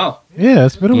been a while. Yeah,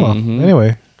 it's been a while.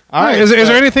 Anyway. All right. Is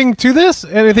there anything to this?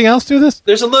 Anything else to this?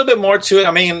 There's a little bit more to it.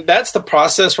 I mean, that's the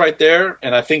process right there,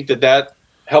 and I think that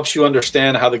helps you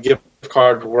understand how the gift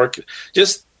card work.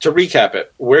 Just to recap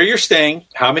it, where you're staying,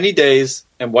 how many days,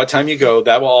 and what time you go,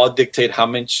 that will all dictate how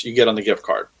much you get on the gift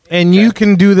card. And you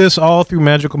can do this all through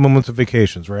Magical Moments of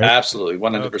Vacations, right? Absolutely,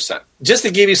 100%. Just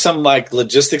to give you some like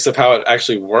logistics of how it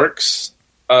actually works,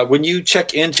 when you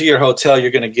check into your hotel,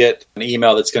 you're going to get an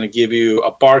email that's going to give you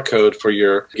a barcode for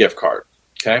your gift card.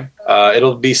 Okay,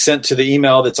 it'll be sent to the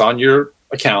email that's on your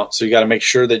account. So you got to make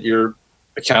sure that your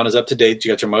account is up to date.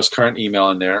 You got your most current email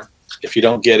in there. If you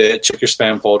don't get it, check your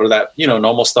spam folder. That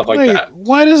normal stuff like that.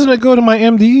 Why doesn't it go to my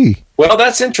MDE? Well,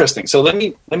 that's interesting. So let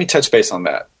me touch base on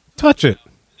that. Touch it.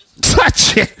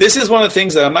 Touch it. This is one of the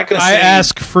things that I'm not going to say. I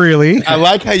ask freely. I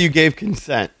like how you gave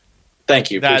consent.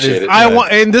 Thank you. That Appreciate is- it. I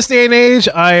want in this day and age.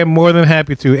 I am more than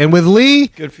happy to. And with Lee,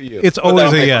 Good for you. it's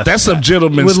always that a on yes. That's some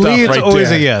gentleman with stuff Lee, it's right always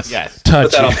there. a yes. Yes. Put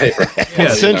Touch that on it. paper.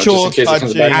 Consensual just in case it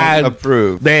comes touching back.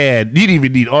 approved. Man, you didn't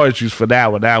even need orange juice for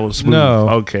that one. That was smooth. No.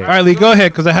 Okay. All right, Lee, go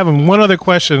ahead, because I have one other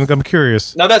question. I'm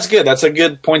curious. No, that's good. That's a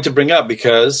good point to bring up,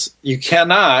 because you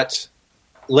cannot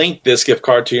link this gift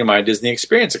card to your My Disney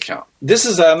Experience account. This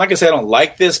is, I'm not going to say I don't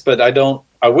like this, but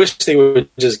I wish they would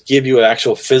just give you an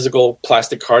actual physical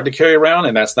plastic card to carry around,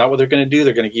 and that's not what they're going to do.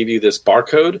 They're going to give you this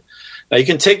barcode. Now, you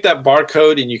can take that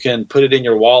barcode and you can put it in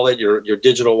your wallet, your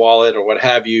digital wallet or what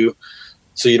have you,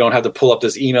 so you don't have to pull up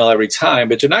this email every time,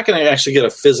 but you're not going to actually get a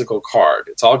physical card.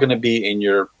 It's all going to be in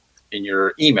your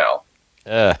email.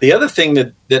 The other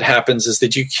thing that happens is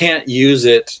that you can't use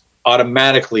it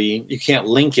automatically. You can't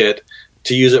link it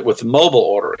to use it with mobile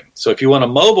ordering. So if you want a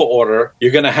mobile order,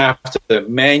 you're going to have to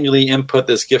manually input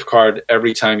this gift card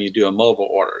every time you do a mobile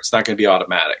order. It's not going to be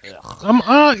automatic.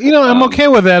 I'm okay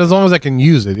with that as long as I can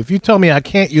use it. If you tell me I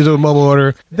can't use it with mobile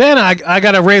order, then I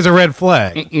got to raise a red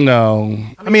flag. No.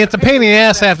 I mean, it's a pain in the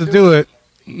ass to have to do it.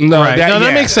 No, Right.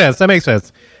 That makes sense. That makes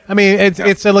sense. I mean,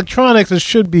 it's electronics. It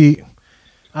should be.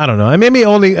 I don't know. I maybe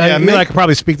only. I could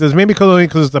probably speak to this. Maybe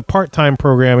because it's a part-time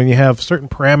program and you have certain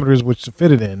parameters which to fit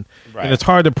it in, and it's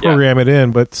hard to program it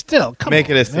in. But still, Make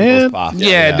it as simple as possible.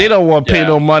 Yeah, they don't want to pay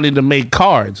no money to make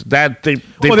cards. That they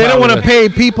don't want to pay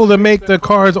people to make the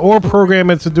cards or program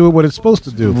it to do what it's supposed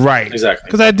to do. Right. Exactly.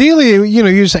 Because ideally, you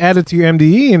just add it to your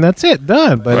MDE and that's it,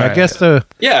 done. But I guess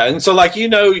and so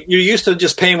you're used to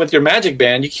just paying with your Magic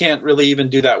Band. You can't really even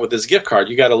do that with this gift card.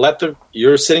 You got to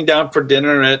you're sitting down for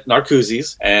dinner at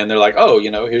Narcoossee's, and they're like, oh,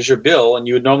 here's your bill, and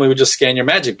you would just scan your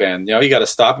Magic Band. You got to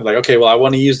stop and be like, okay, well, I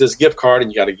want to use this gift card,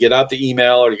 and you got to get out the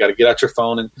email or you got to get out your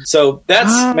phone, and so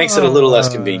that makes it a little less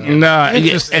convenient. No,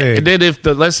 and then if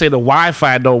let's say the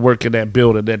Wi-Fi don't work in that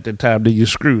building at the time, then you're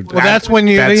screwed. Well, that's when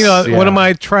one of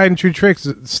my tried and true tricks: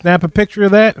 is snap a picture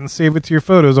of that and save it to your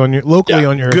photos on your locally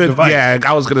on your device. Yeah,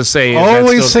 I was gonna say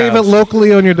always save it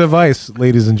locally on your device,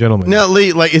 ladies and gentlemen. Now,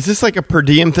 Lee, is this like a per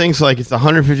diem thing? So it's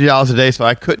 $150 a day. So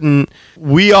I couldn't.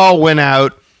 We all went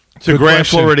out to Grand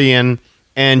Floridian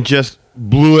and just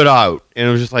blew it out, and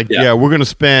it was just like, we're going to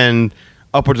spend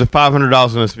upwards of $500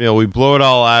 on this meal. We blow it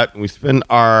all out, and we spend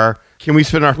our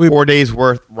 4 days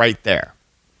worth right there?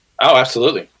 Oh,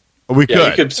 absolutely. We could.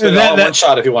 You could spend it all in one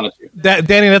shot if you wanted to.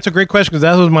 Danny, that's a great question because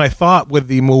that was my thought with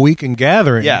the Mohican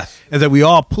Gathering. Yes. Is that we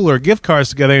all pull our gift cards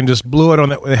together and just blew it on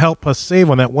that, help us save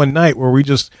on that one night where we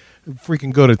just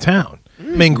freaking go to town. I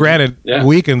mean, granted,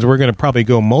 weekends we're going to probably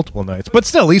go multiple nights, but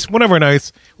still, at least one of our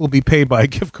nights will be paid by a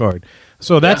gift card.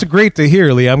 So that's great to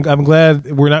hear, Lee. I'm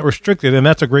glad we're not restricted, and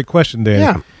that's a great question, Dan.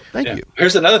 Yeah, thank you.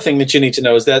 Here's another thing that you need to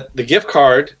know is that the gift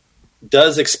card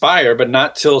does expire, but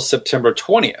not till September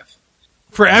 20th.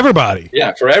 For everybody.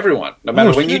 Yeah, for everyone. No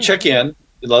matter when you check in.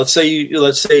 Let's say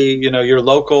you're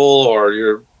local, or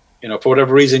you're for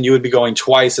whatever reason you would be going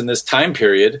twice in this time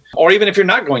period, or even if you're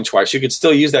not going twice, you could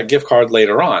still use that gift card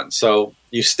later on. So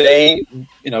you stay,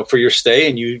 for your stay,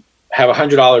 and you have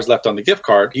 $100 left on the gift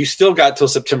card, you still got till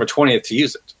September 20th to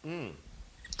use it.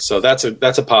 So that's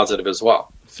a positive as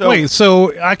well. So, wait,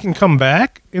 so I can come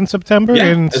back in September? Yeah,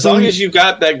 and as long as you've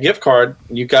got that gift card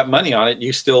and you've got money on it,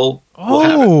 you still will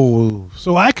have it.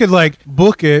 So I could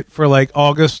book it for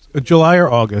July or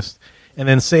August, and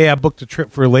then say I booked a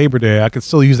trip for Labor Day, I could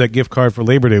still use that gift card for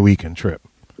Labor Day weekend trip.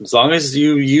 As long as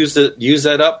you use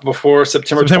that up before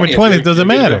September 20th, doesn't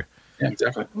matter. Yeah,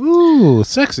 exactly. Ooh,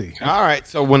 sexy. All right,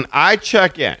 so when I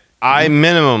check in, I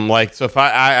minimum, so if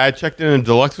I checked in a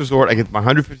deluxe resort, I get my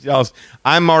 $150.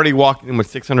 I'm already walking in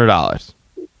with $600.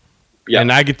 Yeah,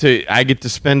 and I get to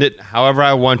spend it however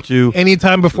I want to.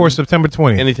 Anytime before September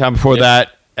 20th. Anytime before that,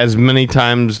 as many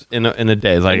times in a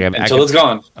day. Until it's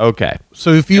gone. Okay.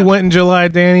 So if you went in July,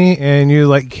 Danny, and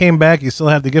you came back, you still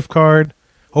have the gift card.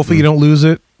 Hopefully you don't lose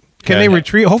it. Can they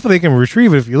retrieve? Hopefully they can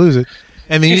retrieve it if you lose it.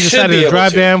 And then you decided to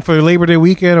drive down for Labor Day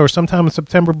weekend or sometime in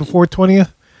September before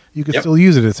 20th. You can still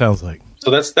use it. It sounds like.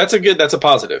 So that's a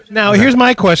positive. Now here's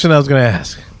my question. I was going to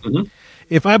ask: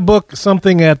 if I book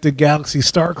something at the Galaxy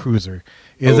Star Cruiser,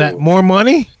 is that more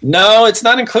money? No, it's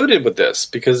not included with this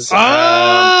because.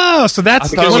 So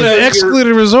that's one of the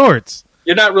excluded resorts.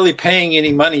 You're not really paying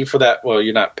any money for that. Well,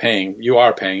 you're not paying. You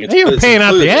are paying. You're paying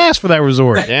out the ass for that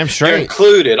resort. Damn straight. You're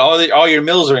included. All your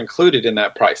meals are included in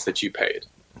that price that you paid.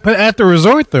 But at the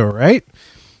resort, though, right?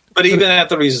 But even at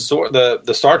the resort,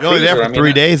 the Star Cruiser, you're only there for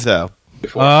 3 days, though.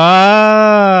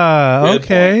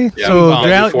 Okay. Yeah, so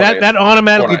that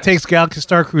automatically takes Galaxy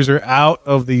Star Cruiser out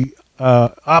of the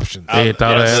options.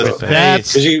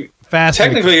 That's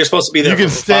fascinating. Technically, you're supposed to be there. You can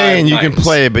stay and you can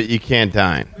play, but you can't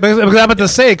dine. Because I'm about to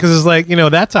say, because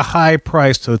it's that's a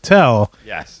high-priced hotel.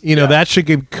 Yes. That should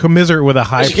get commiserate with a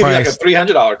high price. Give you a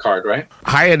 $300 card, right?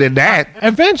 Higher than that.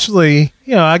 Eventually,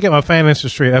 I get my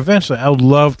finances straight. Eventually, I would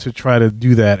love to try to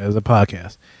do that as a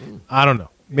podcast. I don't know.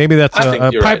 Maybe that's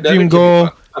a pipe dream goal.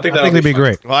 I think that'd be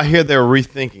great. Well, I hear they're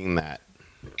rethinking that.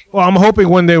 Well, I'm hoping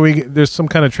one day there's some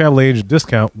kind of travel agent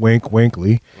discount, wink,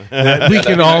 winkly, that we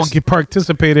can all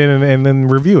participate in and then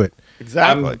review it.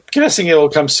 Exactly. I'm guessing it will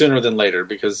come sooner than later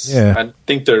because I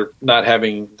think they're not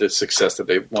having the success that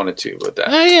they wanted to with that.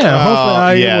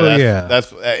 Hopefully,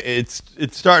 that's it's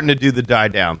starting to do the die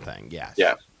down thing. Yes.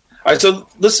 Yeah. All right, so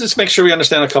let's just make sure we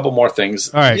understand a couple more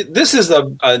things. All right. This is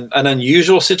an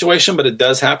unusual situation, but it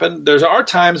does happen. There are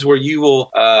times where you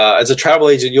will, as a travel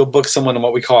agent, you'll book someone in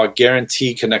what we call a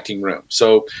guarantee connecting room.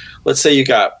 So let's say you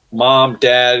got mom,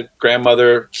 dad,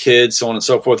 grandmother, kids, so on and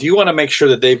so forth. You want to make sure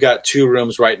that they've got 2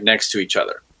 rooms right next to each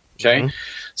other. Okay. Mm-hmm.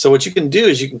 So what you can do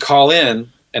is you can call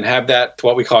in and have that,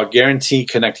 what we call a guarantee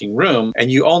connecting room,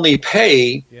 and you only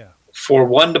pay for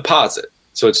 1 deposit.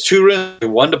 So it's 2 rooms,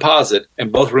 1 deposit,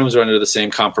 and both rooms are under the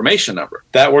same confirmation number.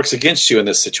 That works against you in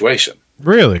this situation.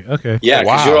 Really? Okay. Yeah,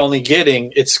 because you're only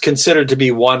getting, it's considered to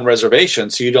be 1 reservation,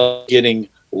 so you're only getting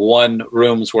 1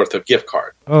 room's worth of gift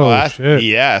card. Oh, shit.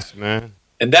 Yes, man.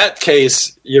 In that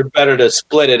case, you're better to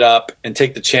split it up and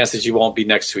take the chance that you won't be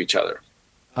next to each other.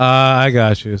 I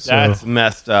got you. So. That's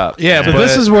messed up. Yeah, but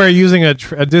this is where using a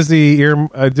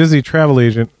Disney travel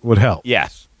agent would help.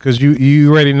 Yes. Because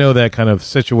you already know that kind of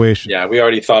situation. Yeah, we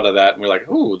already thought of that, and we're like,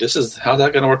 "Ooh, how's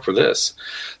that going to work for this?"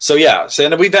 So yeah,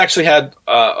 and we've actually had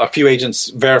a few agents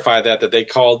verify that they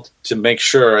called to make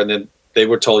sure, and then they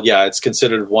were told, "Yeah, it's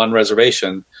considered 1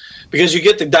 reservation," because you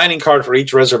get the dining card for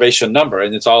each reservation number,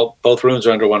 and it's both rooms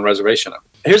are under 1 reservation number.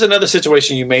 Here's another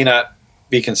situation you may not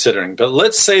be considering, but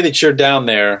let's say that you're down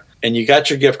there and you got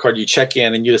your gift card, you check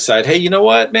in, and you decide, "Hey, you know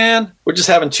what, man? We're just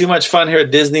having too much fun here at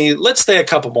Disney. Let's stay a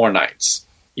couple more nights."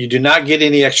 You do not get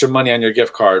any extra money on your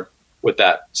gift card with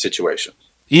that situation.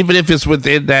 Even if it's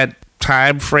within that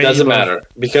time frame? Doesn't matter,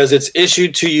 because it's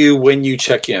issued to you when you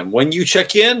check in. When you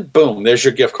check in, boom, there's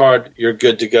your gift card. You're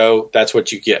good to go. That's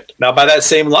what you get. Now, by that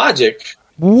same logic,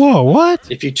 whoa, what?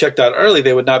 If you checked out early,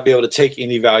 they would not be able to take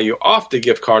any value off the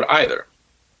gift card either.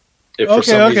 If for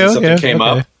some reason something came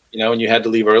up, and you had to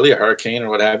leave early, a hurricane or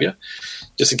what have you.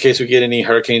 Just in case we get any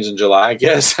hurricanes in July, I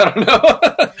guess. I don't know.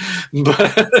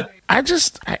 But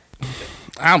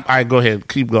I go ahead,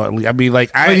 keep going. I mean,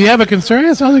 like, you have a concern?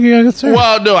 It sounds like you have a concern.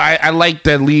 Well, no, I like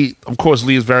that Lee. Of course,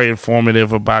 Lee is very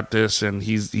informative about this, and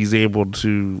he's able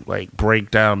to like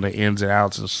break down the ins and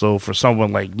outs. And so, for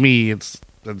someone like me, it's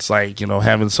like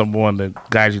having someone that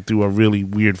guides you through a really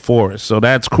weird forest. So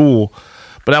that's cool.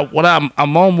 But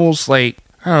I'm almost like,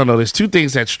 I don't know. There's 2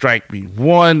 things that strike me.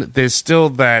 One, there's still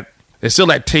that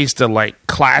taste of like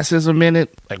classism in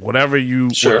it, like whatever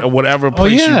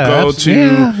place you go to,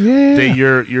 that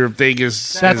your thing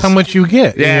is. That's how much you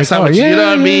get. Yeah, that's how much. You know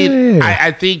what I mean? Yeah.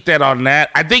 I think that on that,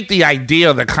 I think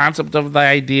the concept of the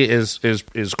idea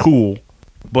is cool,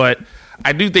 but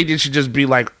I do think it should just be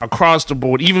like across the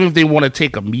board. Even if they want to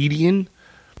take a median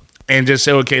and just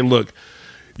say, okay, look,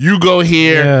 you go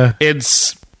here,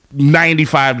 it's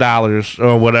 $95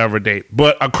 or whatever date,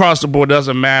 but across the board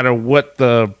doesn't matter what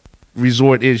the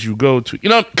resort is you go to,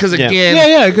 because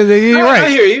again, because you're right. I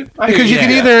hear you. Because you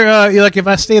can either like if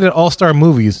I stayed at All Star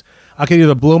Movies, I could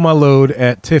either blow my load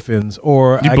at Tiffin's,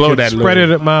 or I could spread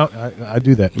it out. I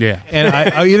do that, and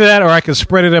I either that, or I could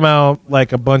spread it out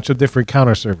like a bunch of different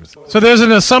counter services. So there's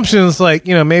an assumption, it's like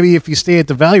maybe if you stay at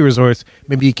the value resorts,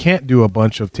 maybe you can't do a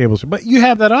bunch of tables, but you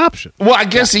have that option. Well, I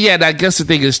guess I guess the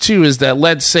thing is too is that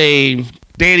let's say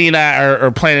Danny and I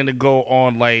are planning to go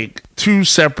on like 2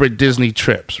 separate Disney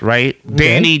trips, right? Okay.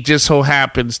 Danny just so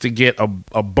happens to get a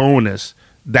bonus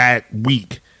that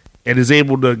week and is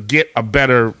able to get a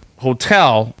better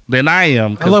hotel than I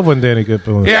am. I love when Danny gets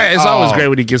bonuses. Yeah, it's always great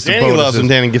when he gets the bonuses. Danny loves when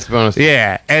Danny gets bonuses.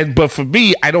 Yeah, but for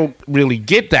me, I don't really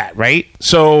get that, right?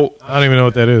 So I don't even know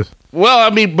what that is. Well, I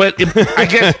mean, but I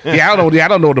guess I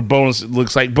don't know what the bonus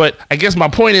looks like. But I guess my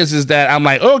point is that I'm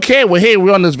like, okay, well, hey,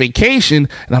 we're on this vacation,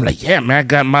 and I'm like, yeah, man, I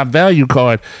got my value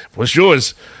card. What's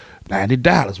yours?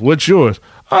 $90. What's yours?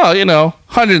 Oh,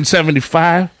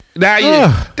 $175.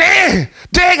 Now, dang,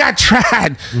 I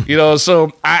tried.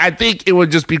 So I think it would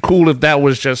just be cool if that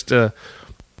was just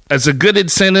as a good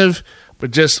incentive,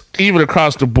 but just even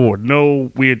across the board,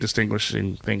 no weird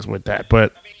distinguishing things with that.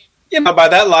 But by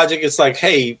that logic, it's like,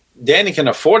 hey, Danny can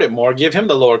afford it more. Give him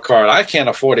the lower card. I can't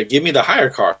afford it. Give me the higher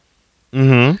card.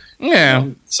 Mm-hmm. Yeah.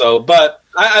 But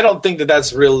I don't think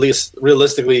that's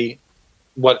realistically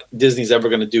what Disney's ever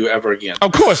going to do ever again.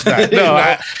 Of course not.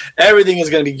 No, everything is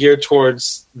going to be geared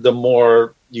towards the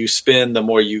more you spend, the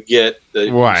more you get.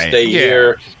 You stay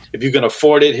here. If you can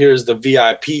afford it, here's the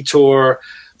VIP tour.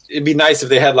 It'd be nice if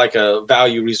they had like a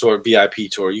value resort VIP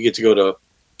tour. You get to go to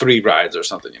 3 rides or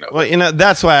something. Well,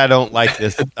 that's why I don't like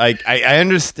this. I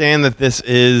understand that this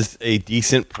is a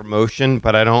decent promotion,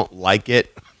 but I don't like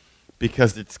it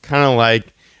because it's kind of like,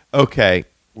 okay,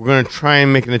 we're going to try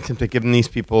and make an attempt at giving these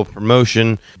people a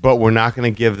promotion, but we're not going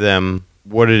to give them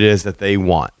what it is that they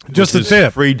want. Just a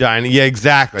tip. Free dining. Yeah,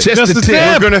 exactly. Just a tip.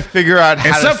 We're going to figure out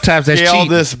how to scale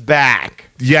this back.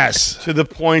 Yes. To the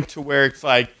point to where it's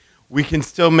like, we can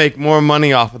still make more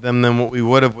money off of them than what we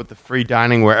would have with the free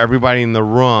dining, where everybody in the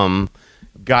room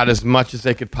got as much as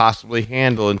they could possibly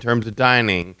handle in terms of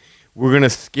dining. We're going to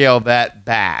scale that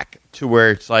back to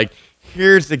where it's like,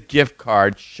 here's a gift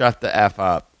card, shut the F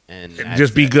up. And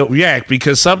just be good. Yeah,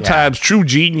 because sometimes true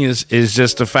genius is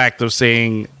just the fact of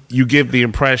saying you give the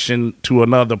impression to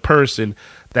another person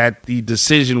that the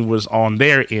decision was on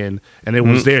their end and it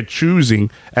was their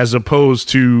choosing, as opposed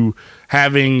to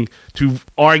having to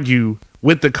argue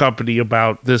with the company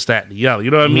about this, that, and the other. You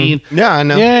know what I mean? Yeah, I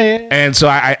know. Yeah. And so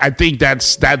I think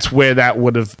that's where that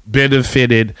would have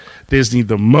benefited Disney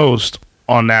the most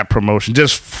on that promotion,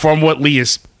 just from what Lee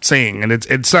is saying. And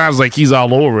it sounds like he's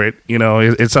all over it. You know,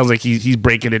 it sounds like he's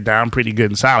breaking it down pretty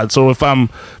good and solid. So if I'm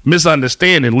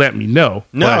misunderstanding, let me know.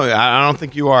 No, I don't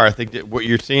think you are. I think that what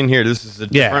you're seeing here, this is a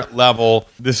different level.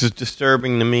 This is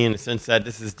disturbing to me in the sense that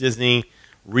this is Disney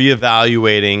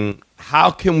reevaluating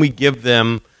how can we give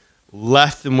them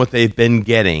less than what they've been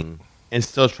getting and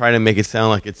still try to make it sound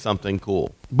like it's something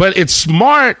cool. But it's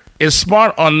smart. It's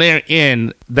smart on their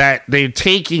end that they're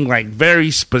taking like very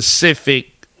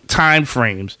specific time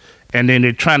frames, and then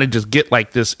they're trying to just get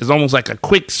like this. It's almost like a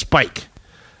quick spike,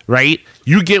 right?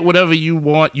 You get whatever you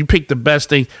want. You pick the best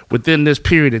thing within this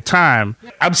period of time.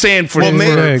 I'm saying for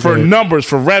numbers,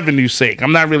 for revenue's sake.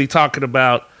 I'm not really talking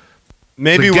about.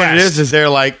 Maybe what it is they're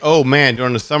like, oh man,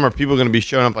 during the summer, people are going to be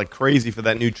showing up like crazy for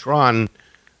that new Tron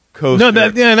coaster. No,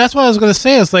 that's what I was going to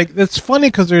say. It's like, it's funny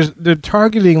because they're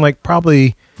targeting like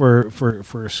probably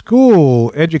for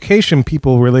school education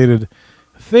people related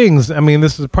things. I mean,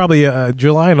 this is probably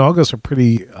July and August are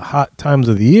pretty hot times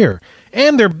of the year,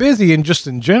 and they're busy in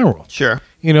general. Sure.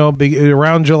 You know,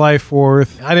 around July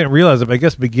 4th, I didn't realize it, but I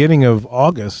guess beginning of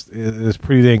August is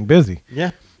pretty dang busy.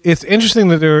 Yeah. It's interesting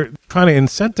that they're trying to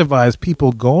incentivize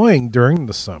people going during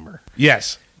the summer.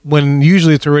 Yes. When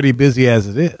usually it's already busy as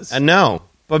it is. I know.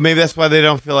 But maybe that's why they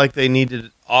don't feel like they need to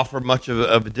offer much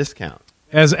of a discount.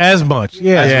 As much.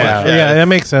 Yeah. Yeah, that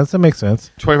makes sense.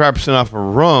 25% off a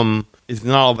room is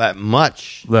not all that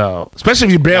much. No. Especially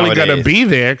if you're barely going to be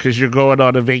there because you're going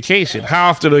on a vacation. How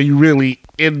often are you really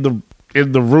in the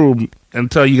room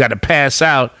until you got to pass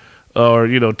out? Or,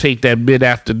 you know, take that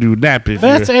mid-afternoon nap.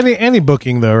 That's any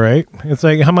booking, though, right? It's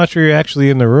like, how much are you actually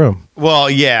in the room? Well,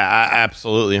 yeah,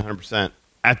 absolutely, 100%.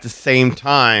 At the same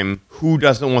time, who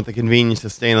doesn't want the convenience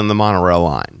of staying on the monorail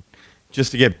line?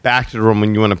 Just to get back to the room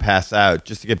when you want to pass out.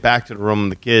 Just to get back to the room when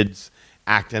the kids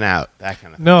acting out. That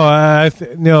kind of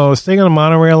thing. No, staying on a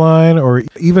monorail line or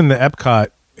even the Epcot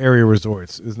area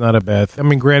resorts is not a bad thing. I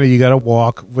mean, granted, you got to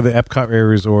walk for the Epcot area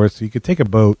resorts, so you could take a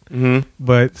boat,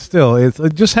 but still, it's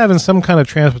just having some kind of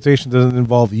transportation that doesn't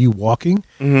involve you walking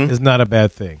is not a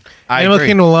bad thing. Animal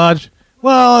Kingdom Lodge,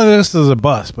 well, this is a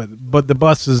bus, but the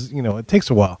bus is, you know, it takes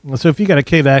a while. So if you got a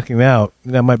kid acting out,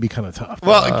 that might be kind of tough.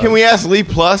 Well, can we ask Lee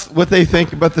Plus what they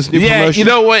think about this new promotion? You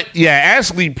know what? Yeah,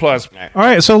 ask Lee Plus. All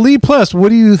right, so Lee Plus, what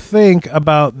do you think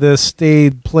about this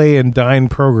Stay, Play, and Dine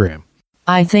program?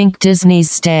 I think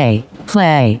Disney's Stay,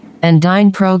 Play, and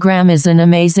Dine program is an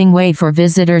amazing way for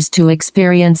visitors to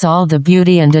experience all the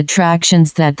beauty and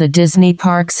attractions that the Disney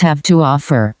parks have to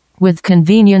offer. With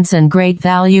convenience and great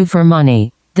value for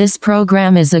money, this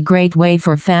program is a great way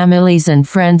for families and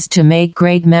friends to make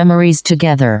great memories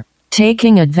together.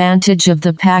 Taking advantage of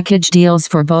the package deals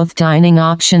for both dining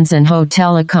options and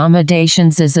hotel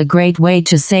accommodations is a great way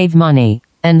to save money,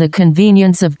 and the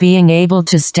convenience of being able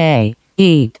to stay,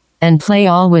 eat, and play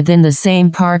all within the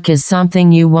same park is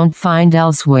something you won't find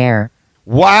elsewhere.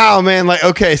 Wow, man. Like,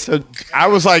 okay, so I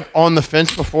was like on the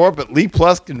fence before, but Lee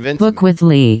Plus convinced me. Book with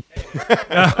Lee.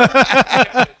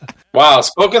 Wow,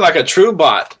 spoken like a true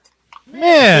bot.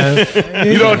 Man.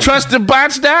 You don't trust the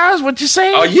bots now? Is what you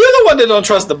saying? Oh, you're the one that don't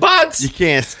trust the bots. You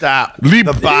can't stop the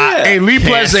bot. Yeah. Hey, Lee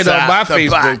Plus ain't on my the Facebook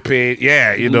bot. page.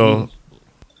 Yeah, you know.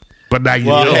 But now you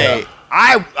Well, know. hey,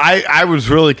 I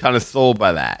was really kind of sold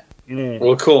by that.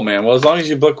 Well, cool, man. Well, as long as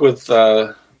you book with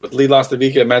Lee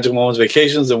Lastavica at Magic Moments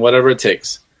Vacations and whatever it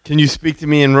takes. Can you speak to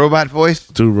me in robot voice?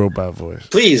 Do robot voice.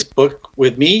 Please book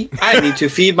with me. I need to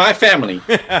feed my family.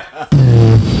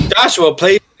 Joshua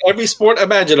plays every sport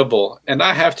imaginable, and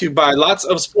I have to buy lots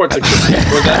of sports equipment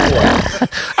for that boy.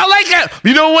 I like that.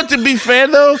 You know what, to be fair,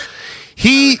 though?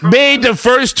 He made the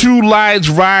first two lines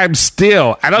rhyme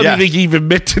still. I don't think he even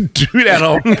meant to do that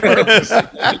on purpose.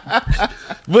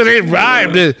 But it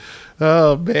rhymed.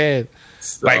 Oh, man.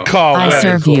 So, Like, Carl I Weathers.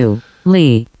 serve you,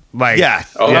 Lee. Like,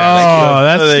 Yes. Oh,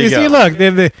 That's there you you go. see. Look,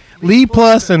 the Lee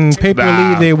Plus and Paper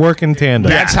Lee, they work in tandem.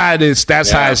 That's how it is.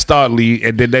 That's how it started, Lee.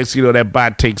 And then next, you know, that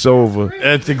bot takes over.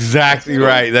 That's exactly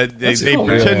right. That they cool,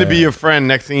 pretend to be your friend.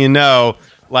 Next thing you know,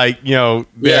 like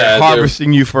they're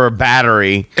harvesting you for a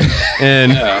battery,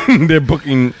 and they're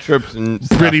booking trips and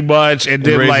stuff, pretty much, and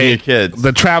then raising your like kids.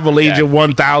 the travel agent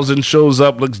 1000 shows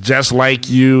up, looks just like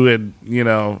you, and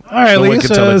All right, no one Lee. can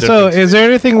tell the So, difference. is there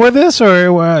anything with this,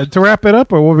 or to wrap it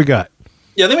up, or what we got?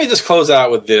 Yeah, let me just close out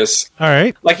with this. All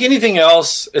right. Like anything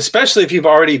else, especially if you've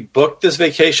already booked this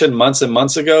vacation months and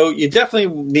months ago, you definitely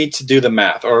need to do the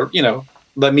math, or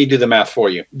let me do the math for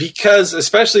you. Because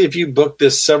especially if you booked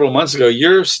this several months ago,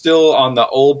 you're still on the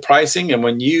old pricing, and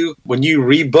when you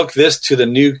rebook this to the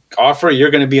new offer,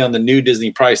 you're going to be on the new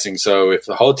Disney pricing. So if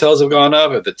the hotels have gone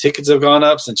up, if the tickets have gone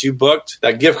up since you booked,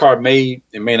 that gift card may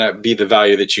not be the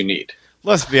value that you need.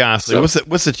 Let's be honest.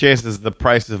 What's the chances the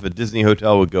price of a Disney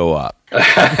hotel would go up?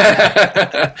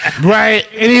 Right.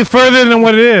 Any further than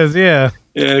what it is? Yeah.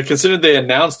 Yeah, considering they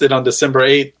announced it on December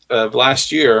 8th of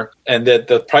last year, and that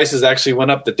the prices actually went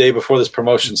up the day before this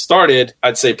promotion started,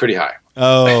 I'd say pretty high.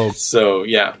 Oh, So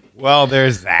yeah, well,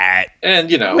 there's that. and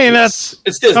I mean, it's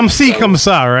Disney, come see, so- come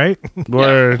saw, right?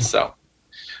 Yeah, so,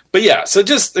 but yeah, so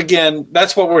just again,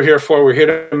 that's what we're here for. We're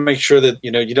here to make sure that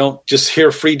you don't just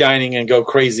hear free dining and go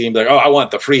crazy and be like, oh, I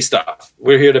want the free stuff.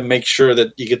 We're here to make sure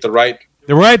that you get the right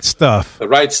The right stuff. stuff. The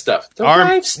right stuff.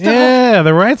 Yeah,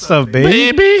 the right stuff,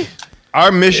 baby. baby. Our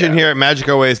mission here at Magic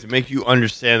Our Way is to make you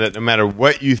understand that no matter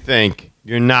what you think,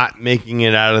 you're not making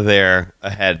it out of there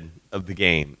ahead of the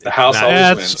game. The house It's always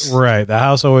not- That's wins. right. The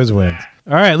house always wins.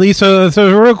 All right, Lee. So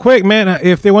real quick, man,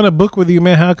 if they want to book with you,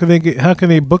 man, how can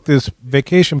they book this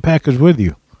vacation package with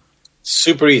you?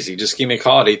 Super easy. Just give me a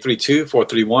call at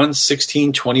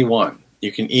 832-431-1621.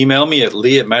 You can email me at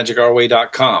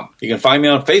lee@magicourway.com. You can find me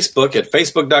on Facebook at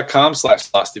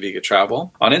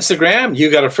facebook.com/LostDavigaTravel. On Instagram, you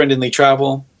got a friend in Lee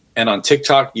Travel. And on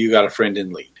TikTok, you got a friend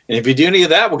in Lee. And if you do any of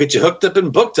that, we'll get you hooked up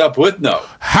and booked up with no.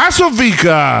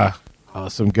 Hasselvika.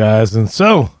 Awesome, guys. And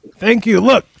so, thank you.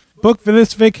 Look, book for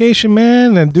this vacation,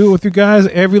 man, and do it with you guys.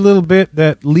 Every little bit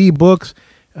that Lee books,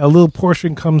 a little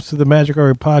portion comes to the Magic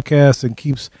Hour podcast and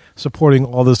keeps supporting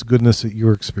all this goodness that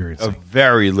you're A experiencing.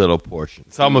 very little portion.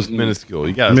 It's almost minuscule.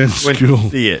 You got to squint to Minuscule.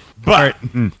 see it. But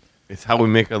it's how we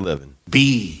make our living.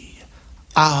 Be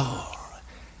our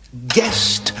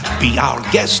guest. Be our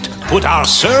guest. Put our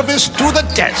service to the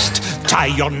test. Tie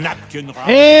your napkin around.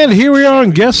 And here we are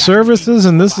on guest services,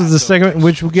 and this is the segment in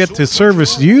which we get to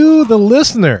service you, the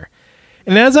listener.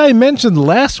 And as I mentioned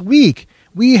last week,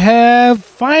 we have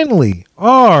finally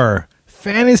our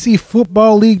Fantasy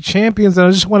Football League champions, and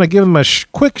I just want to give them a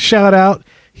quick shout out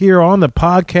here on the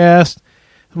podcast.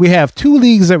 We have two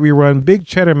leagues that we run, Big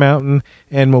Cheddar Mountain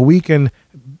and Mohican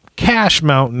Cash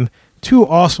Mountain. Two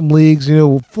awesome leagues,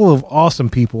 full of awesome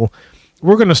people.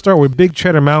 We're going to start with Big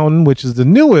Cheddar Mountain, which is the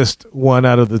newest one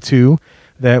out of the two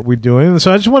that we're doing.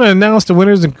 So I just want to announce the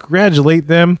winners and congratulate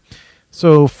them.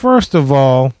 So first of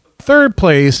all, third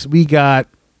place, we got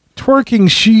Twerking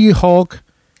She-Hulk,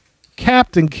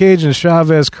 Captain Cage, and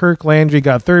Chavez Kirk Landry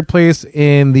got third place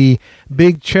in the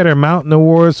Big Cheddar Mountain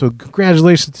Awards. So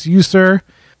congratulations to you, sir.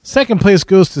 Second place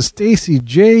goes to Stacy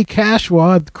J.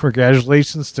 Cashwa.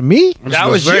 Congratulations to me. That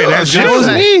was very you. nice. That was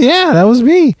me. Yeah, that was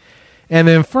me. And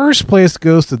then first place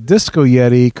goes to Disco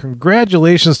Yeti.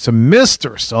 Congratulations to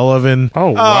Mr. Sullivan.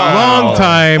 Oh, wow. Long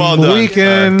time Well done,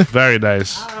 weekend. Very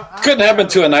nice. Couldn't happen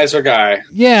to a nicer guy.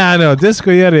 Yeah, I know.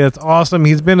 Disco Yeti, that's awesome.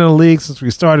 He's been in the league since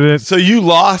we started it. So you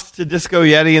lost to Disco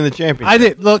Yeti in the championship. I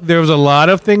did. Look, there was a lot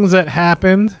of things that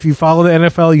happened. If you follow the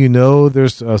NFL, you know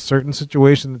there's a certain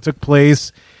situation that took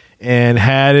place, and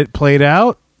had it played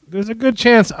out, there's a good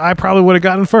chance I probably would have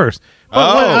gotten first.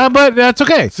 But that's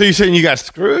okay. So you're saying you got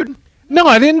screwed? No,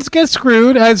 I didn't get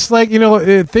screwed. It's like,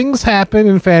 things happen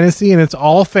in fantasy, and it's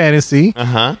all fantasy.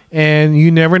 Uh-huh. And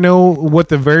you never know what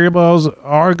the variables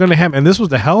are going to happen. And this was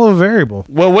the hell of a variable.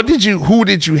 Well, who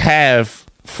did you have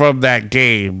from that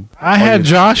game? I had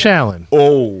Josh Allen.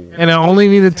 Oh. And I only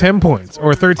needed 10 points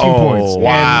or 13 points.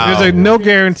 wow. And there's no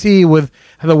guarantee with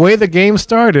the way the game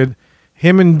started,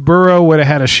 him and Burrow would have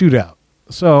had a shootout.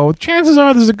 So chances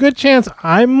are there's a good chance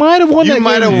I might have won that game. You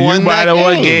might have won that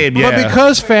game, yeah. But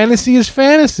because fantasy is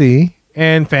fantasy,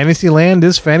 and Fantasyland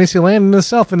is Fantasyland in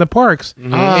itself, in the parks,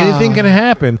 anything can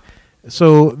happen.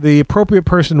 So the appropriate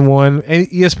person won.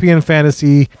 ESPN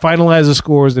Fantasy finalized the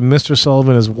scores, and Mr.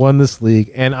 Sullivan has won this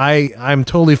league, and I'm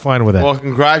totally fine with that. Well,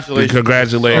 congratulations.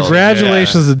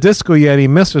 Congratulations to Disco Yeti,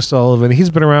 Mr. Sullivan.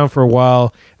 He's been around for a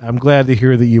while. I'm glad to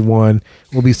hear that you won.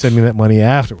 We'll be sending that money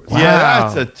afterwards.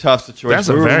 Yeah, that's a tough situation. That's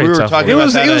a very tough one. talking It about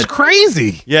was that it was at-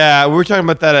 crazy. Yeah, we were talking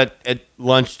about that at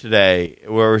lunch today,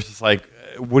 where it's just like,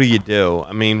 what do you do?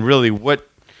 I mean, really, what?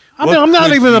 I mean, I'm not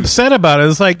could even you- upset about it.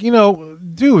 It's like,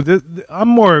 dude, I'm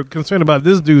more concerned about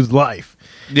this dude's life.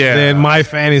 than my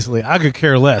fantasy league. I could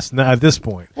care less. Not at this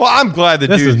point. Well, I'm glad the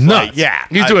This dude's is nuts.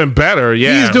 He's doing better.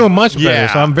 Yeah, He's doing much better.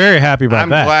 Yeah. So I'm very happy about I'm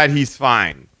that. glad he's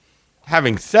fine.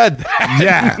 Having said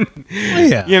that,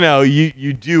 Yeah. you know,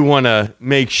 you do want to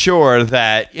make sure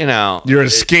that, you know, Your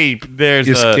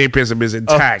escapism is a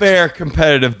intact. fair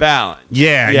competitive balance.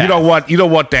 Yeah, you don't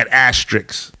want that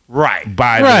asterisk. Right.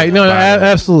 Right. No,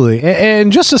 absolutely.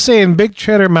 And just to say, in Big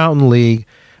Cheddar Mountain League,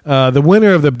 the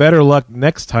winner of the Better Luck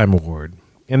Next Time Award,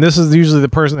 and this is usually the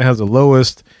person that has the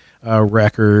lowest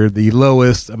record, the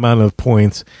lowest amount of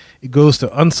points, it goes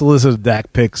to Unsolicited DAC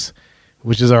Picks,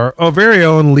 which is our very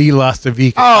own Lee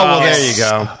Lastavica. Oh, well, there you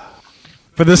go.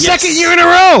 For the second year in a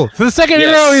row. For the second year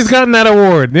in a row, he's gotten that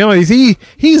award. You know,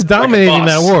 he's dominating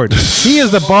that award. He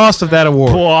is the boss of that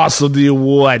award. Boss of the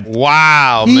award.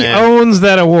 Wow, He man. owns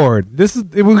that award.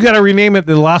 We've got to rename it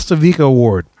the Lastavica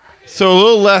Award. So a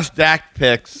little less DAC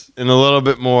picks and a little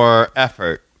bit more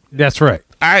effort. That's right.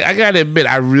 I gotta admit,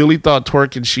 I really thought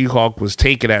Twerking She-Hulk was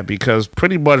taking that because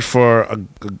pretty much for a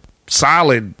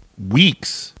solid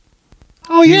weeks,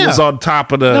 Oh, he yeah. was on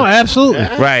top of the. No, absolutely.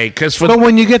 Right, because But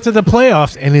when you get to the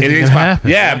playoffs, anything can Anything's happen.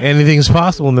 yeah. Anything's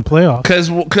possible in the playoffs.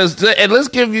 Because and let's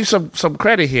give you some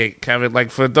credit here, Kevin.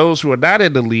 Like for those who are not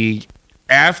in the league,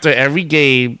 after every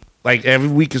game, like every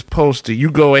week is posted, you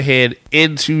go ahead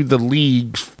into the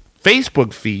league's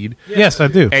Facebook feed. Yes, I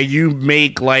do. And you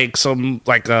make like a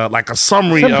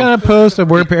summary Some of kind of post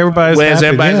of where everybody's where's happy.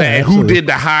 everybody's Yeah, at and who absolutely. did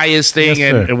the highest thing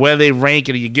Yes, and where they rank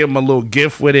it, and you give them a little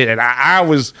gift with it. And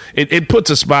it puts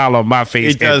a smile on my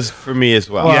face. It does for me as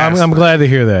well. Well, Yes. I'm glad to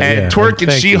hear that. And yeah. Twerking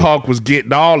Thank you. She-Hulk was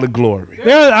getting all the glory.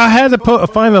 Yeah, I had to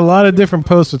find a lot of different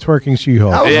posts of Twerking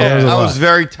She-Hulk. I was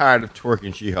very tired of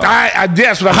Twerking She-Hulk.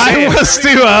 That's what I'm I saying. was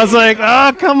too. I was like,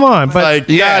 oh, come on. It's But like,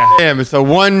 yeah. goddamn, it's a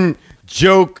one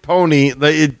joke pony.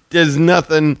 Like, it does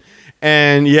nothing.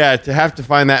 And yeah, to have to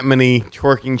find that many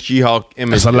Twerking She-Hulk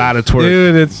images. There's a lot of twerk.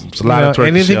 dude, it's a lot of twerking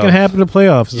anything show. can happen to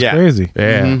playoffs. It's Yeah. crazy.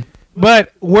 Yeah.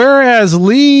 But whereas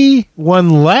Lee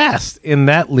won last in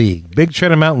that league, Big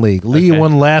Cheddar Mountain League, Lee Okay.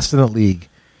 won last in that league.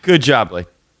 Good job, Lee.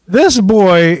 This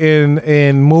boy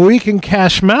in Mohican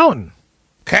Cash Mountain,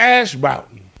 Cash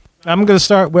Mountain. I'm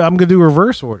gonna do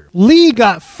reverse order. Lee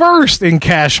got first in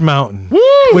Cash Mountain.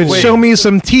 Which Wait. show me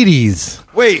some titties.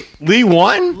 Wait, Lee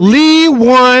won? Lee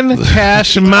won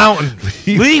Cash Mountain.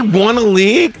 Lee won a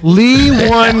league? Lee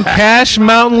won Cash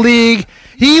Mountain League.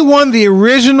 He won the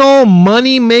original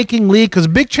money-making league because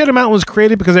Big Cheddar Mountain was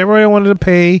created because everybody wanted to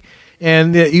pay,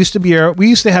 and it used to be we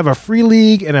used to have a free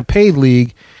league and a paid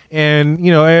league, and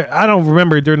you know I don't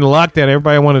remember during the lockdown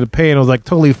everybody wanted to pay and it was like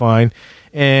totally fine,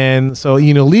 and so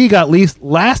you know Lee got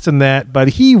last in that, but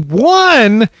he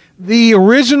won the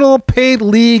original paid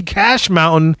league Cash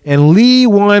Mountain, and Lee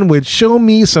won with Show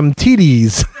Me Some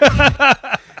Titties.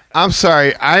 I'm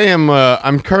sorry.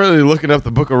 I'm currently looking up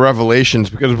the Book of Revelations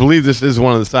because I believe this is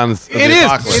one of the signs of It the is.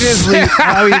 apocalypse. It is. Lee.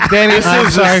 I mean, Danny, This I'm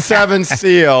is sorry. the seventh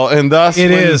seal, and thus It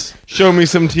when is. Show Me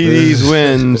Some TDs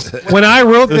wins. When I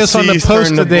wrote The this on the seas post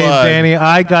turn to today, blood. Danny,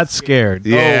 I got scared.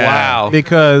 Oh, wow.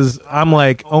 Because I'm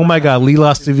like, oh my God, Lee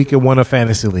Lastavica won a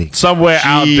fantasy league. Somewhere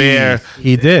out Jeez. there,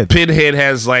 He did. Pinhead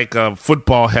has like a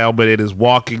football helmet and is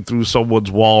walking through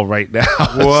someone's wall right now. It's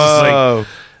just like, Whoa.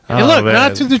 And look, man.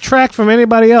 not to detract from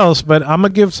anybody else, but I'm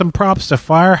going to give some props to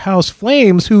Firehouse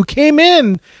Flames, who came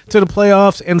in to the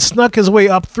playoffs and snuck his way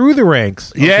up through the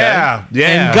ranks. yeah,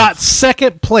 And got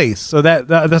second place. So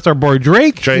that's our boy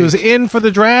Drake. Drake. He was in for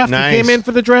the draft. Nice. He came in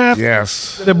for the draft.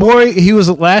 yes. The boy, he was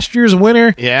last year's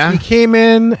winner. Yeah. He came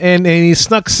in and he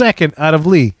snuck second out of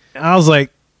Lee. I was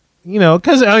like, you know,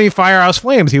 because I mean, Firehouse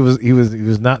Flames, he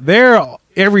was not there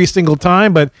every single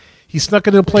time, but he snuck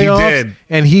into the playoffs. did.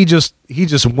 And he just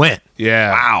went.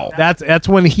 Yeah. Wow. That's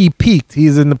when he peaked.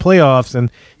 He's in the playoffs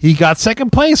and he got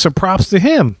second place. So props to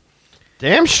him.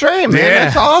 Damn straight, man. Yeah.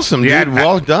 That's awesome, Yeah. dude.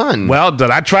 Well done. Well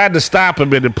done. I tried to stop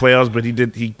him in the playoffs, but he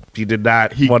did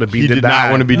not want to be he did denied. not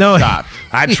want to be No, stopped.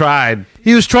 I tried.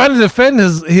 He was trying to defend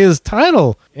his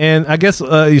title, and I guess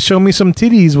Show Me Some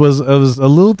Titties was a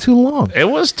little too long. It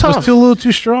was It tough. was a little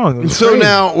too strong. It was So crazy.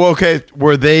 now, well, okay,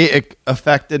 were they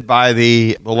affected by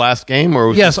the last game, or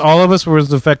was yes, all of us were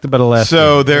affected by the last.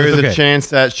 So game. there It is was a okay. chance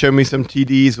that Show Me Some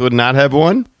TDs would not have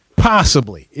won.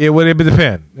 Possibly, it would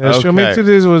depend. Show Me Okay. Some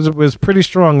Titties was pretty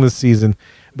strong this season,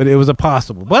 but it was a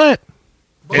possible. But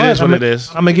It is what it is.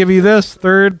 I'm gonna give you this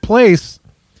third place,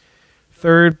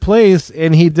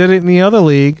 and he did it in the other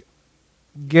league.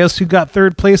 Guess who got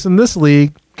third place in this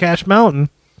league? Cash Mountain.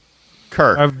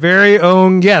 Kirk. Our very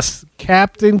own, yes,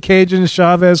 Captain Cajun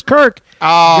Chavez Kirk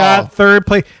got third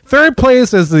place. Third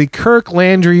place is the Kirk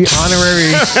Landry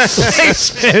honorary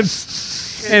placement.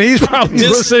 And he's probably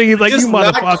listening. He's like, just you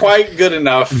not motherfucker. quite good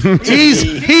enough.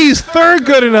 He's third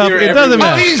good enough. It doesn't Oh,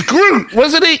 matter. he's Groot,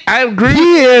 wasn't he? I am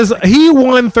Groot. He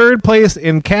won third place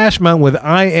in Cash Mountain with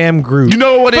I Am Groot. You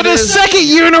know what For it the is? second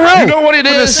year in a row. You know what it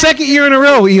For the is? second year in a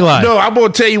row, Eli. No, I'm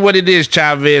going to tell you what it is,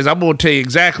 Chavez. I'm going to tell you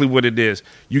exactly what it is.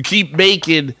 You keep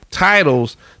making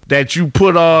titles that you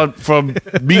put on from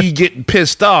me getting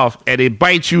pissed off, and it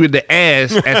bites you in the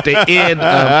ass at the end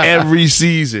of every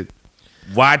season.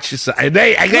 Watch yourself. And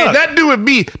they ain't nothing to do with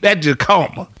me. That's just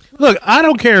karma. Look, I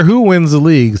don't care who wins the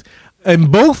leagues.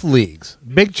 In both leagues,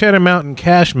 Big Cheddar Mountain,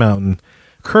 Cash Mountain,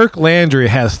 Kirk Landry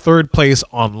has third place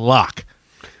on lock.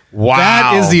 Wow.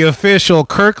 That is the official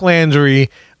Kirk Landry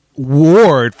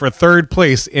award for third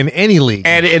place in any league.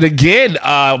 And again,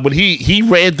 when he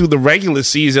ran through the regular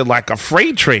season like a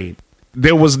freight train,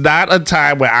 there was not a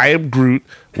time where I Am Groot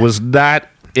was not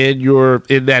in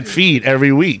that feed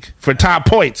every week for top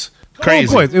points.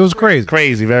 Crazy. It was crazy.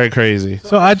 Crazy, very crazy.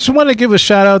 So I just want to give a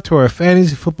shout out to our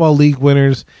fantasy football league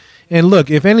winners. And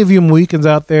look, if any of you weekends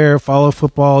out there follow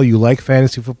football, you like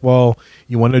fantasy football,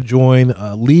 you want to join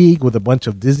a league with a bunch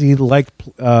of Disney-like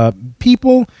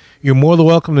people, you're more than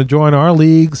welcome to join our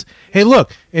leagues. Hey,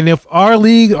 look, and if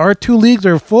our two leagues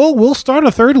are full, we'll start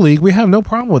a third league. We have no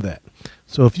problem with that.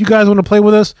 So if you guys want to play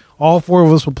with us, all four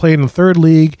of us will play in the third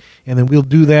league, and then we'll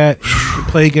do that, and you can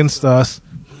play against us.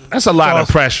 That's a lot of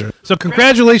pressure. So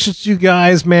congratulations to you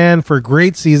guys, man, for a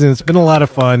great season. It's been a lot of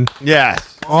fun.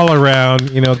 Yes. All around.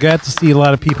 Got to see a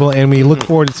lot of people, and we look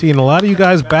forward to seeing a lot of you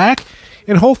guys back,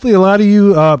 and hopefully a lot of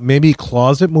you maybe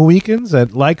closet Mohicans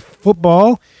that like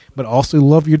football, but also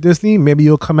love your Disney. Maybe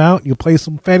you'll come out and you'll play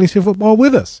some fantasy football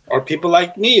with us. Or people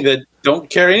like me that don't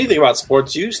care anything about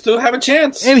sports, you still have a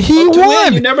chance. And he Vote to won.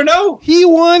 win. You never know. He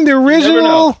won the never original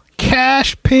know.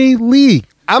 cash pay league.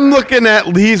 I'm looking at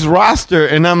Lee's roster,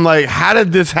 and I'm like, how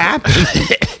did this happen?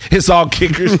 It's all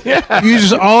kickers.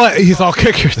 He's all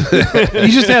kickers. You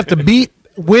just have to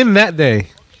win that day.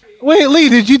 Wait, Lee,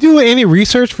 did you do any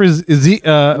research for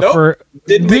Nope.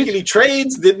 Didn't make any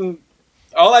trades.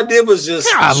 All I did was just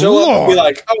show up and be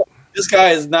like, oh, this guy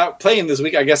is not playing this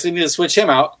week. I guess we need to switch him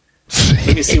out.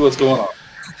 Let me see what's going on.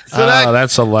 So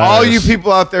that's hilarious. All you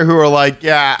people out there who are like,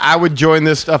 yeah, I would join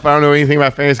this stuff. I don't know anything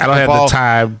about fantasy football. I don't have the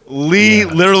time. Lee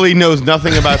literally knows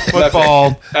nothing about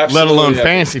football, let alone nothing.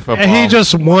 fantasy football. And he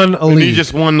just won a And league. he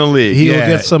just won the league. He'll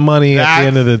get some money at the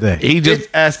end of the day. It's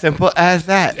as simple as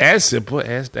that. As simple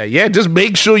as that. Yeah, just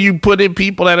make sure you put in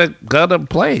people that are gonna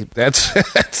play.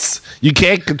 That's you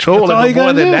can't control That's all it you more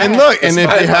gotta than do. that. And look, and if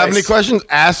my you have advice. any questions,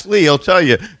 ask Lee. He'll tell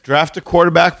you. Draft a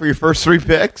quarterback for your first 3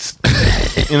 picks.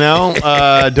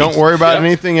 Don't worry about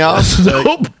anything else.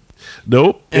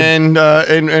 Nope. And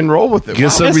roll with it.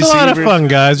 Get some It's a lot of receivers. fun,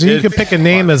 guys. You can pick a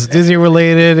name that's Disney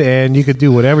related, and you could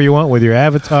do whatever you want with your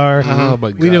avatar. Oh, my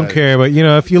We don't God. care, but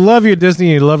if you love your Disney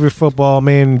and you love your football,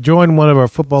 man, join one of our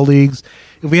football leagues.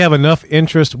 If we have enough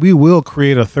interest, we will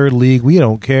create a third league. We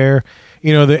don't care.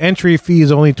 The entry fee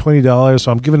is only $20,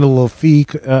 so I'm giving a little fee.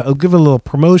 I'll give a little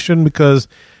promotion because,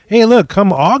 hey, look,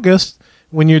 come August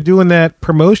when you're doing that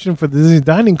promotion for the Disney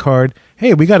Dining Card,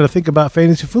 hey, we got to think about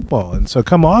fantasy football, and so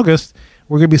come August,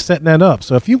 we're going to be setting that up.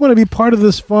 So if you want to be part of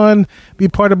this fun, be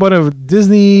part of one of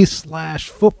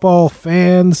Disney/football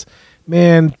fans,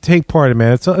 man, take part in it,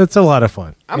 man. It's a lot of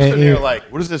fun. I'm sitting here like,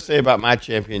 what does this say about my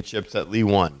championships that Lee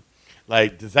won?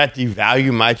 Like, does that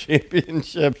devalue my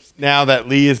championships now that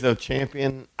Lee is the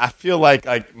champion? I feel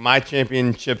like my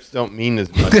championships don't mean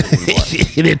as much anymore.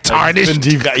 It tarnished.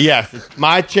 Yes,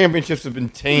 my championships have been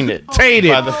tainted.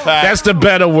 Tainted. By the fact That's the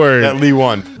better word. that Lee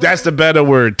won. That's the better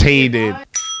word. Tainted.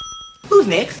 Who's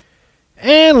next?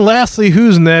 And lastly,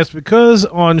 who's next? Because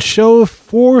on show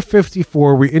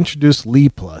 454, we introduced Lee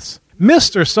Plus.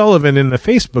 Mr. Sullivan in the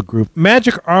Facebook group,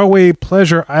 Magic Our Way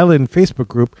Pleasure Island Facebook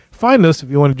group. Find us if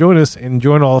you want to join us and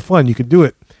join all the fun. You can do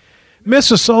it.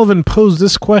 Mr. Sullivan posed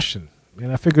this question,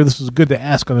 and I figured this was good to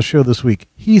ask on the show this week.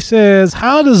 He says,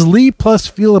 how does Lee Plus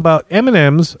feel about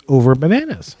M&M's over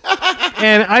bananas?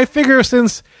 And I figure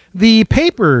since the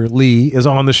paper Lee is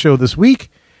on the show this week,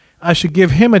 I should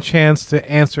give him a chance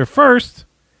to answer first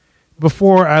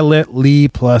before I let Lee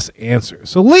Plus answer.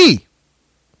 So Lee,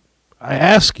 I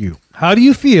ask you, how do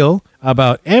you feel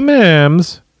about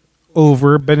M&M's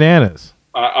over bananas?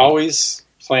 I always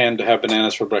plan to have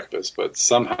bananas for breakfast, but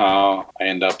somehow I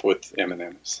end up with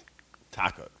M&Ms.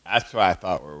 Taco. That's why I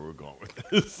thought we were going with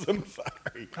this. I'm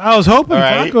sorry. I was hoping All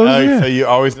right. tacos. Yeah. So you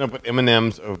always end up with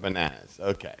M&Ms over bananas.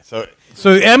 Okay. So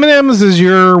M&M's is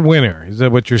your winner. Is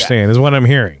that what you're saying? Is what I'm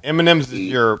hearing. M&Ms is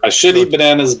your. I should eat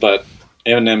bananas, but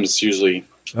M&Ms usually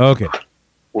Okay.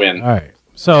 win. All right.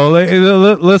 So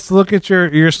let's look at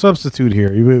your substitute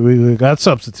here. We got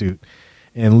substitute.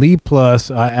 And Lee Plus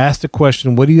asked the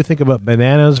question, what do you think about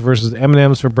bananas versus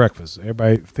M&M's for breakfast?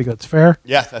 Everybody think that's fair?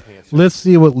 Yes, I think it's fair. Let's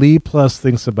see what Lee Plus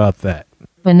thinks about that.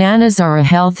 Bananas are a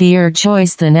healthier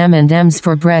choice than M&M's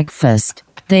for breakfast.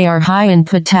 They are high in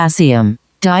potassium,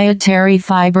 dietary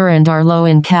fiber, and are low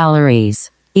in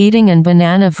calories. Eating a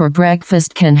banana for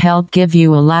breakfast can help give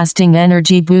you a lasting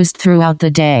energy boost throughout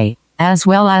the day, as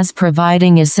well as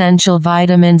providing essential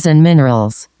vitamins and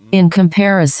minerals. In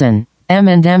comparison,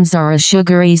 M&M's are a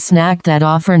sugary snack that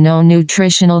offer no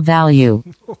nutritional value.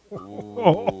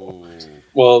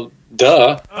 Well,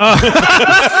 duh.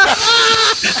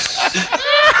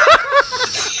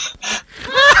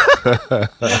 I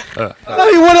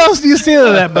mean, what else do you say to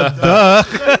that but duh?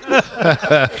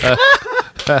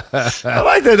 I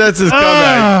like that. That's his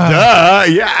comeback. Duh.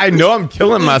 Yeah, I know I'm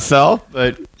killing myself,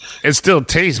 but it still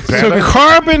tastes better. So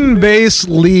carbon-based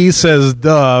Lee says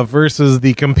duh versus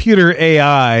the computer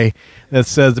AI that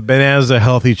says banana's a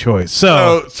healthy choice.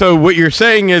 So what you're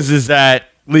saying is that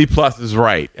Lee Plus is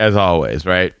right, as always,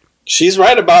 right? She's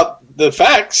right about the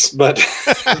facts, but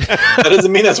that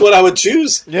doesn't mean that's what I would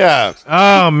choose. Yeah.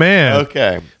 Oh, man.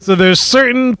 Okay. So there's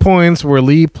certain points where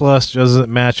Lee Plus doesn't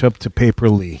match up to Paper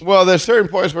Lee. Well, there's certain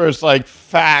points where it's like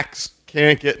facts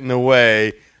can't get in the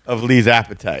way of Lee's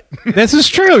appetite. This is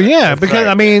true, yeah, because,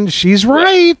 I mean, she's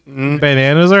right. Mm-hmm.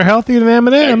 Bananas are healthier than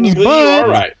M&M's, but you are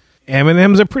right.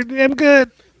 M&M's are pretty damn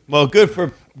good. Well, good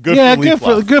for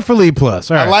Lee Plus.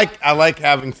 All right. I like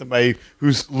having somebody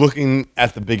who's looking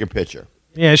at the bigger picture.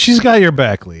 Yeah, she's got your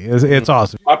back, Lee. It's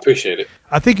awesome. I appreciate it.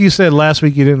 I think you said last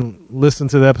week you didn't listen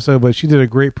to the episode, but she did a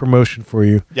great promotion for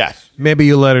you. Yes. Maybe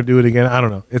you'll let her do it again. I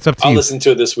don't know. It's up to you. I'll listen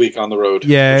to it this week on the road.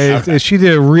 Yeah, she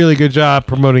did a really good job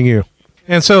promoting you.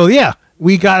 And so, yeah,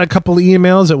 we got a couple of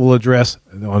emails that we'll address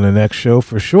on the next show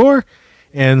for sure.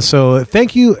 And so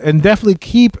thank you, and definitely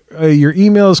keep your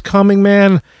emails coming,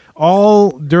 man,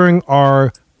 all during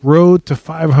our road to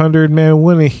 500, man. We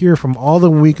want to hear from all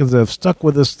the weekends that have stuck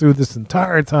with us through this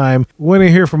entire time. We want to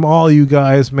hear from all you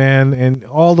guys, man, and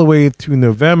all the way to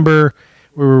November,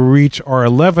 where we reach our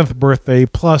 11th birthday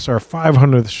plus our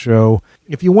 500th show.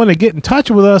 If you want to get in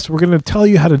touch with us, we're going to tell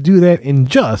you how to do that in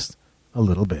just a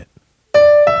little bit.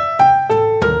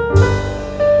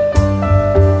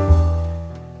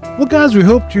 Well, guys, we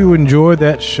hope you enjoyed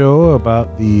that show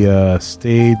about the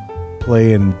Stay,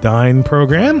 Play, and Dine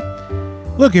program.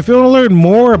 Look, if you want to learn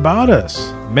more about us,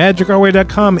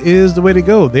 magicourway.com is the way to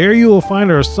go. There you will find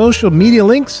our social media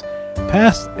links,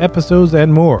 past episodes,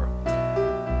 and more.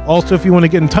 Also, if you want to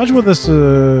get in touch with us,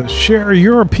 share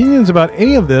your opinions about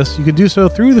any of this, you can do so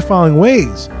through the following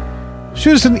ways.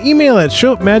 Shoot us an email at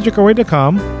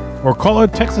show@magicourway.com or call or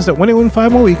text us at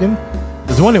 1-815-WEEKEND.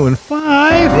 It's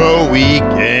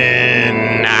 1-815-WEEKEND.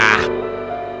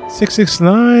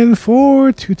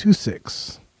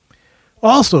 669-4226.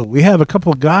 Also, we have a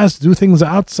couple of guys to do things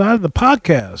outside of the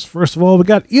podcast. First of all, we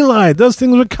got Eli, does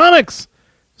things with comics.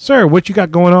 Sir, what you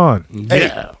got going on?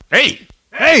 Yeah. Hey.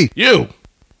 You.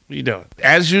 What you doing?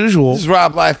 As usual. This is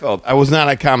Rob Liefeld. I was not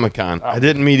at Comic-Con. I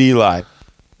didn't meet Eli.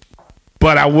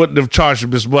 But I wouldn't have charged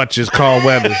him as much as Carl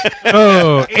Weathers.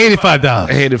 Oh, $85.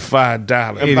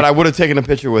 $85. But I would have taken a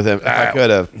picture with him if I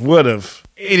could have. Would have.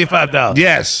 $85.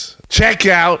 Yes. Check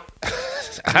out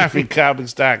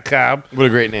ivorycomics.com. What a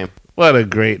great name. What a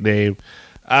great name.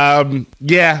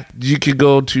 Yeah, you can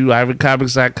go to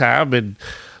ivorycomics.com and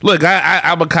look,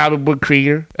 I'm a comic book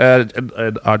creator,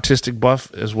 an artistic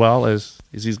buff as well as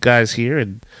these guys here,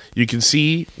 and you can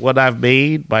see what I've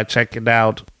made by checking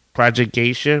out Project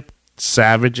Geisha,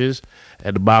 Savages,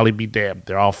 and Molly Be Damned.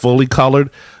 They're all fully colored.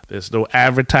 There's no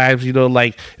advertising,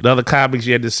 like in other comics,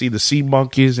 you had to see the sea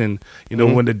monkeys, and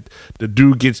when the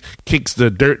dude kicks the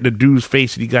dirt in the dude's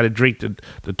face, and you got to drink the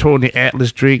Tony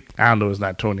Atlas drink. I don't know, it's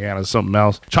not Tony Atlas, something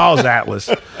else. Charles Atlas.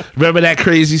 Remember that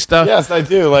crazy stuff? Yes, I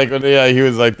do. Like when he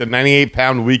was like the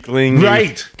 98-pound weakling,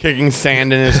 right? Kicking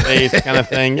sand in his face, kind of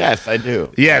thing. Yes, I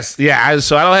do. Yes, yeah.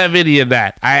 So I don't have any of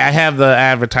that. I have the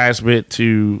advertisement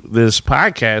to this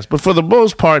podcast, but for the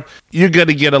most part, you're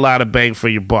gonna get a lot of bang for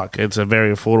your buck. It's a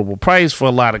very affordable price for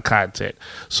a lot of content.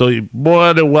 So you're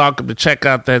more than welcome to check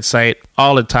out that site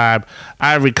all the time,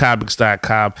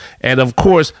 ivorycomics.com. And of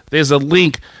course, there's a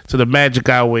link to the Magic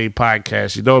Our Way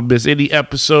podcast. You don't miss any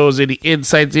episodes, any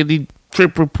insights, any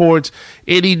trip reports,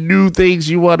 any new things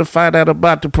you want to find out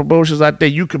about the promotions out there.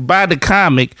 You can buy the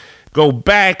comic, go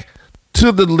back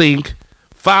to the link,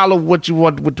 follow what you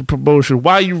want with the promotion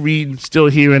while you're reading, still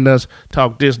hearing us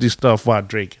talk Disney stuff while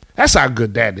drinking. That's how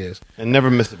good that is. And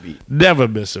never miss a beat. Never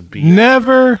miss a beat.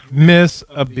 Never miss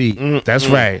a beat. That's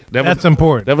right. That's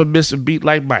important. Never miss a beat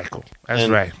like Michael. That's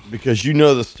right. Because you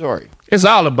know the story. It's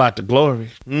all about the glory.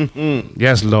 Mm-hmm.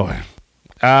 Yes, Lord.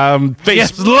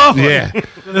 Yes, Lord. Yeah.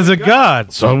 There's a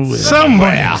God. Somewhere.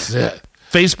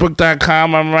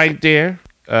 Facebook.com, I'm right there.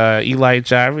 Eli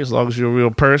Jarvis, as long as you're a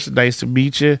real person, nice to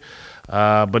meet you.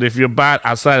 But if you're a bot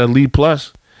outside of Lee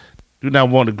Plus, do not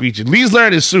want to greet you. Lee's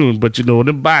learning soon, but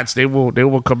them bots, they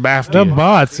will come after you. The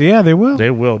bots, yeah, they will. They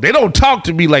will. They don't talk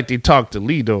to me like they talk to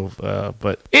Lee, though.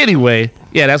 But anyway,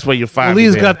 yeah, that's where you'll find me.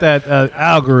 Lee's got that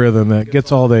algorithm that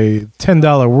gets all the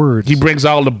 $10 words. He brings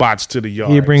all the bots to the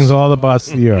yard. He brings all the bots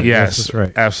to the yard. Yes, that's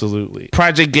right. Absolutely.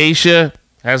 Project Geisha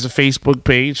has a Facebook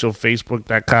page, so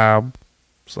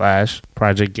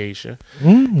facebook.com/Project Geisha.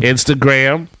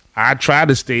 Instagram. I try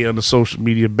to stay on the social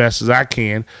media best as I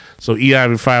can. So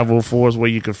EIV504 is where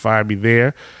you can find me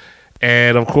there.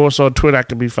 And, of course, on Twitter, I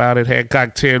can be found at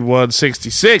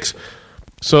Hancock10166.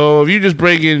 So if you just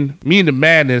bring in me into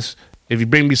madness, if you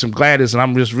bring me some Gladys and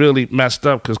I'm just really messed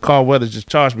up because Carl Weathers just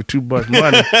charged me too much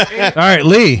money. All right,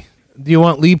 Lee, do you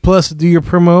want Lee Plus to do your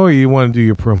promo or you want to do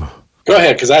your promo? Go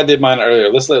ahead, because I did mine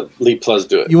earlier. Let's let Lee Plus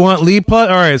do it. You want Lee Plus?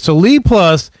 All right, so Lee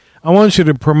Plus, I want you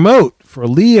to promote for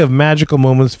Lee of Magical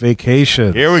Moments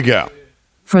Vacation. Here we go.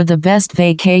 For the best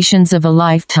vacations of a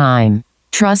lifetime,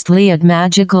 trust Lee at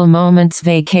Magical Moments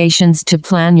Vacations to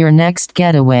plan your next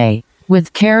getaway.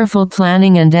 With careful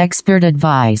planning and expert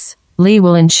advice, Lee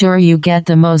will ensure you get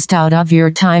the most out of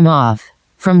your time off.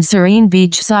 From serene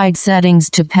beachside settings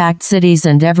to packed cities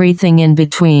and everything in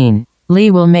between,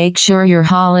 Lee will make sure your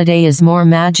holiday is more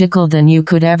magical than you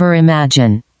could ever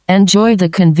imagine. Enjoy the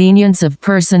convenience of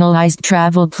personalized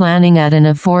travel planning at an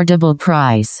affordable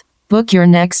price. Book your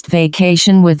next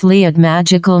vacation with Lee at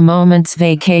Magical Moments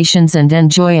Vacations and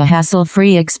enjoy a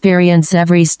hassle-free experience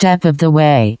every step of the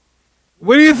way.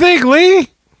 What do you think, Lee?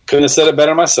 Couldn't have said it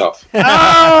better myself.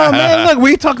 Oh, man, look,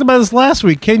 we talked about this last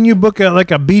week. Can you book a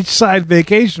beachside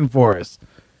vacation for us?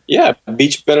 Yeah,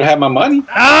 beach better have my money.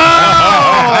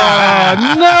 Oh,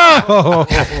 no.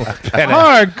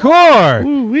 Hardcore.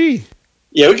 Ooh-wee.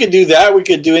 Yeah, we could do that. We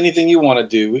could do anything you want to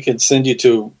do. We could send you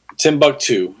to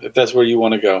Timbuktu if that's where you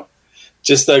want to go.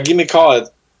 Just give me a call at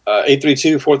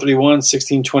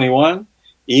 832-431-1621.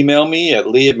 Email me at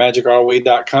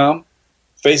lee@magicourway.com.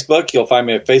 Facebook, you'll find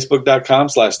me at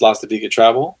facebook.com/Lastavica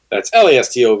Travel. That's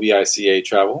LASTOVICA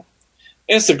Travel.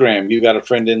 Instagram, you got a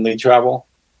friend in Lee Travel.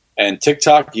 And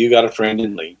TikTok, you got a friend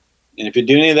in Lee. And if you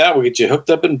do any of that, we'll get you hooked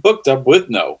up and booked up with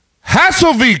no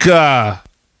Hasselvika.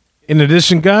 In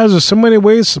addition, guys, there's so many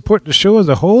ways to support the show as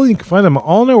a whole. You can find them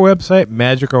all on our website,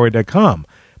 magicourway.com.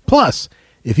 Plus,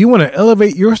 if you want to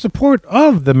elevate your support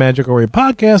of the Magic Our Way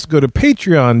podcast, go to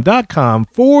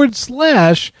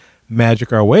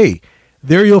patreon.com/Magic Our Way.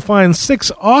 There you'll find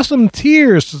 6 awesome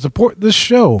tiers to support this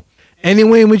show. Any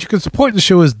way in which you can support the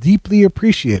show is deeply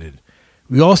appreciated.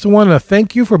 We also want to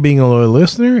thank you for being a loyal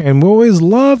listener, and we always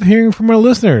love hearing from our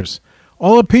listeners.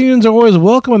 All opinions are always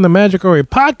welcome on the Magic Our Way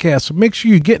podcast, so make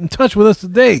sure you get in touch with us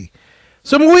today.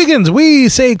 So, Mohegans, we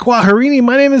say Quaharini.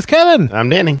 My name is Kevin. I'm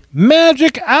Danny.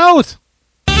 Magic out.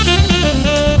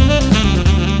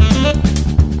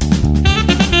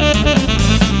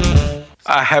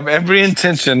 I have every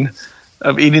intention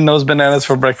of eating those bananas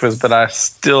for breakfast, but I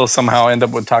still somehow end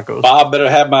up with tacos. Bob better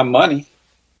have my money.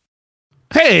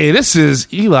 Hey, this is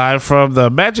Eli from the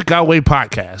Magic Our Way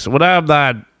podcast. When I'm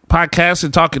not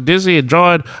podcasting, talking Disney,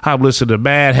 enjoying, I'm listening to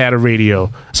Mad Hatter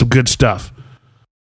Radio. Some good stuff.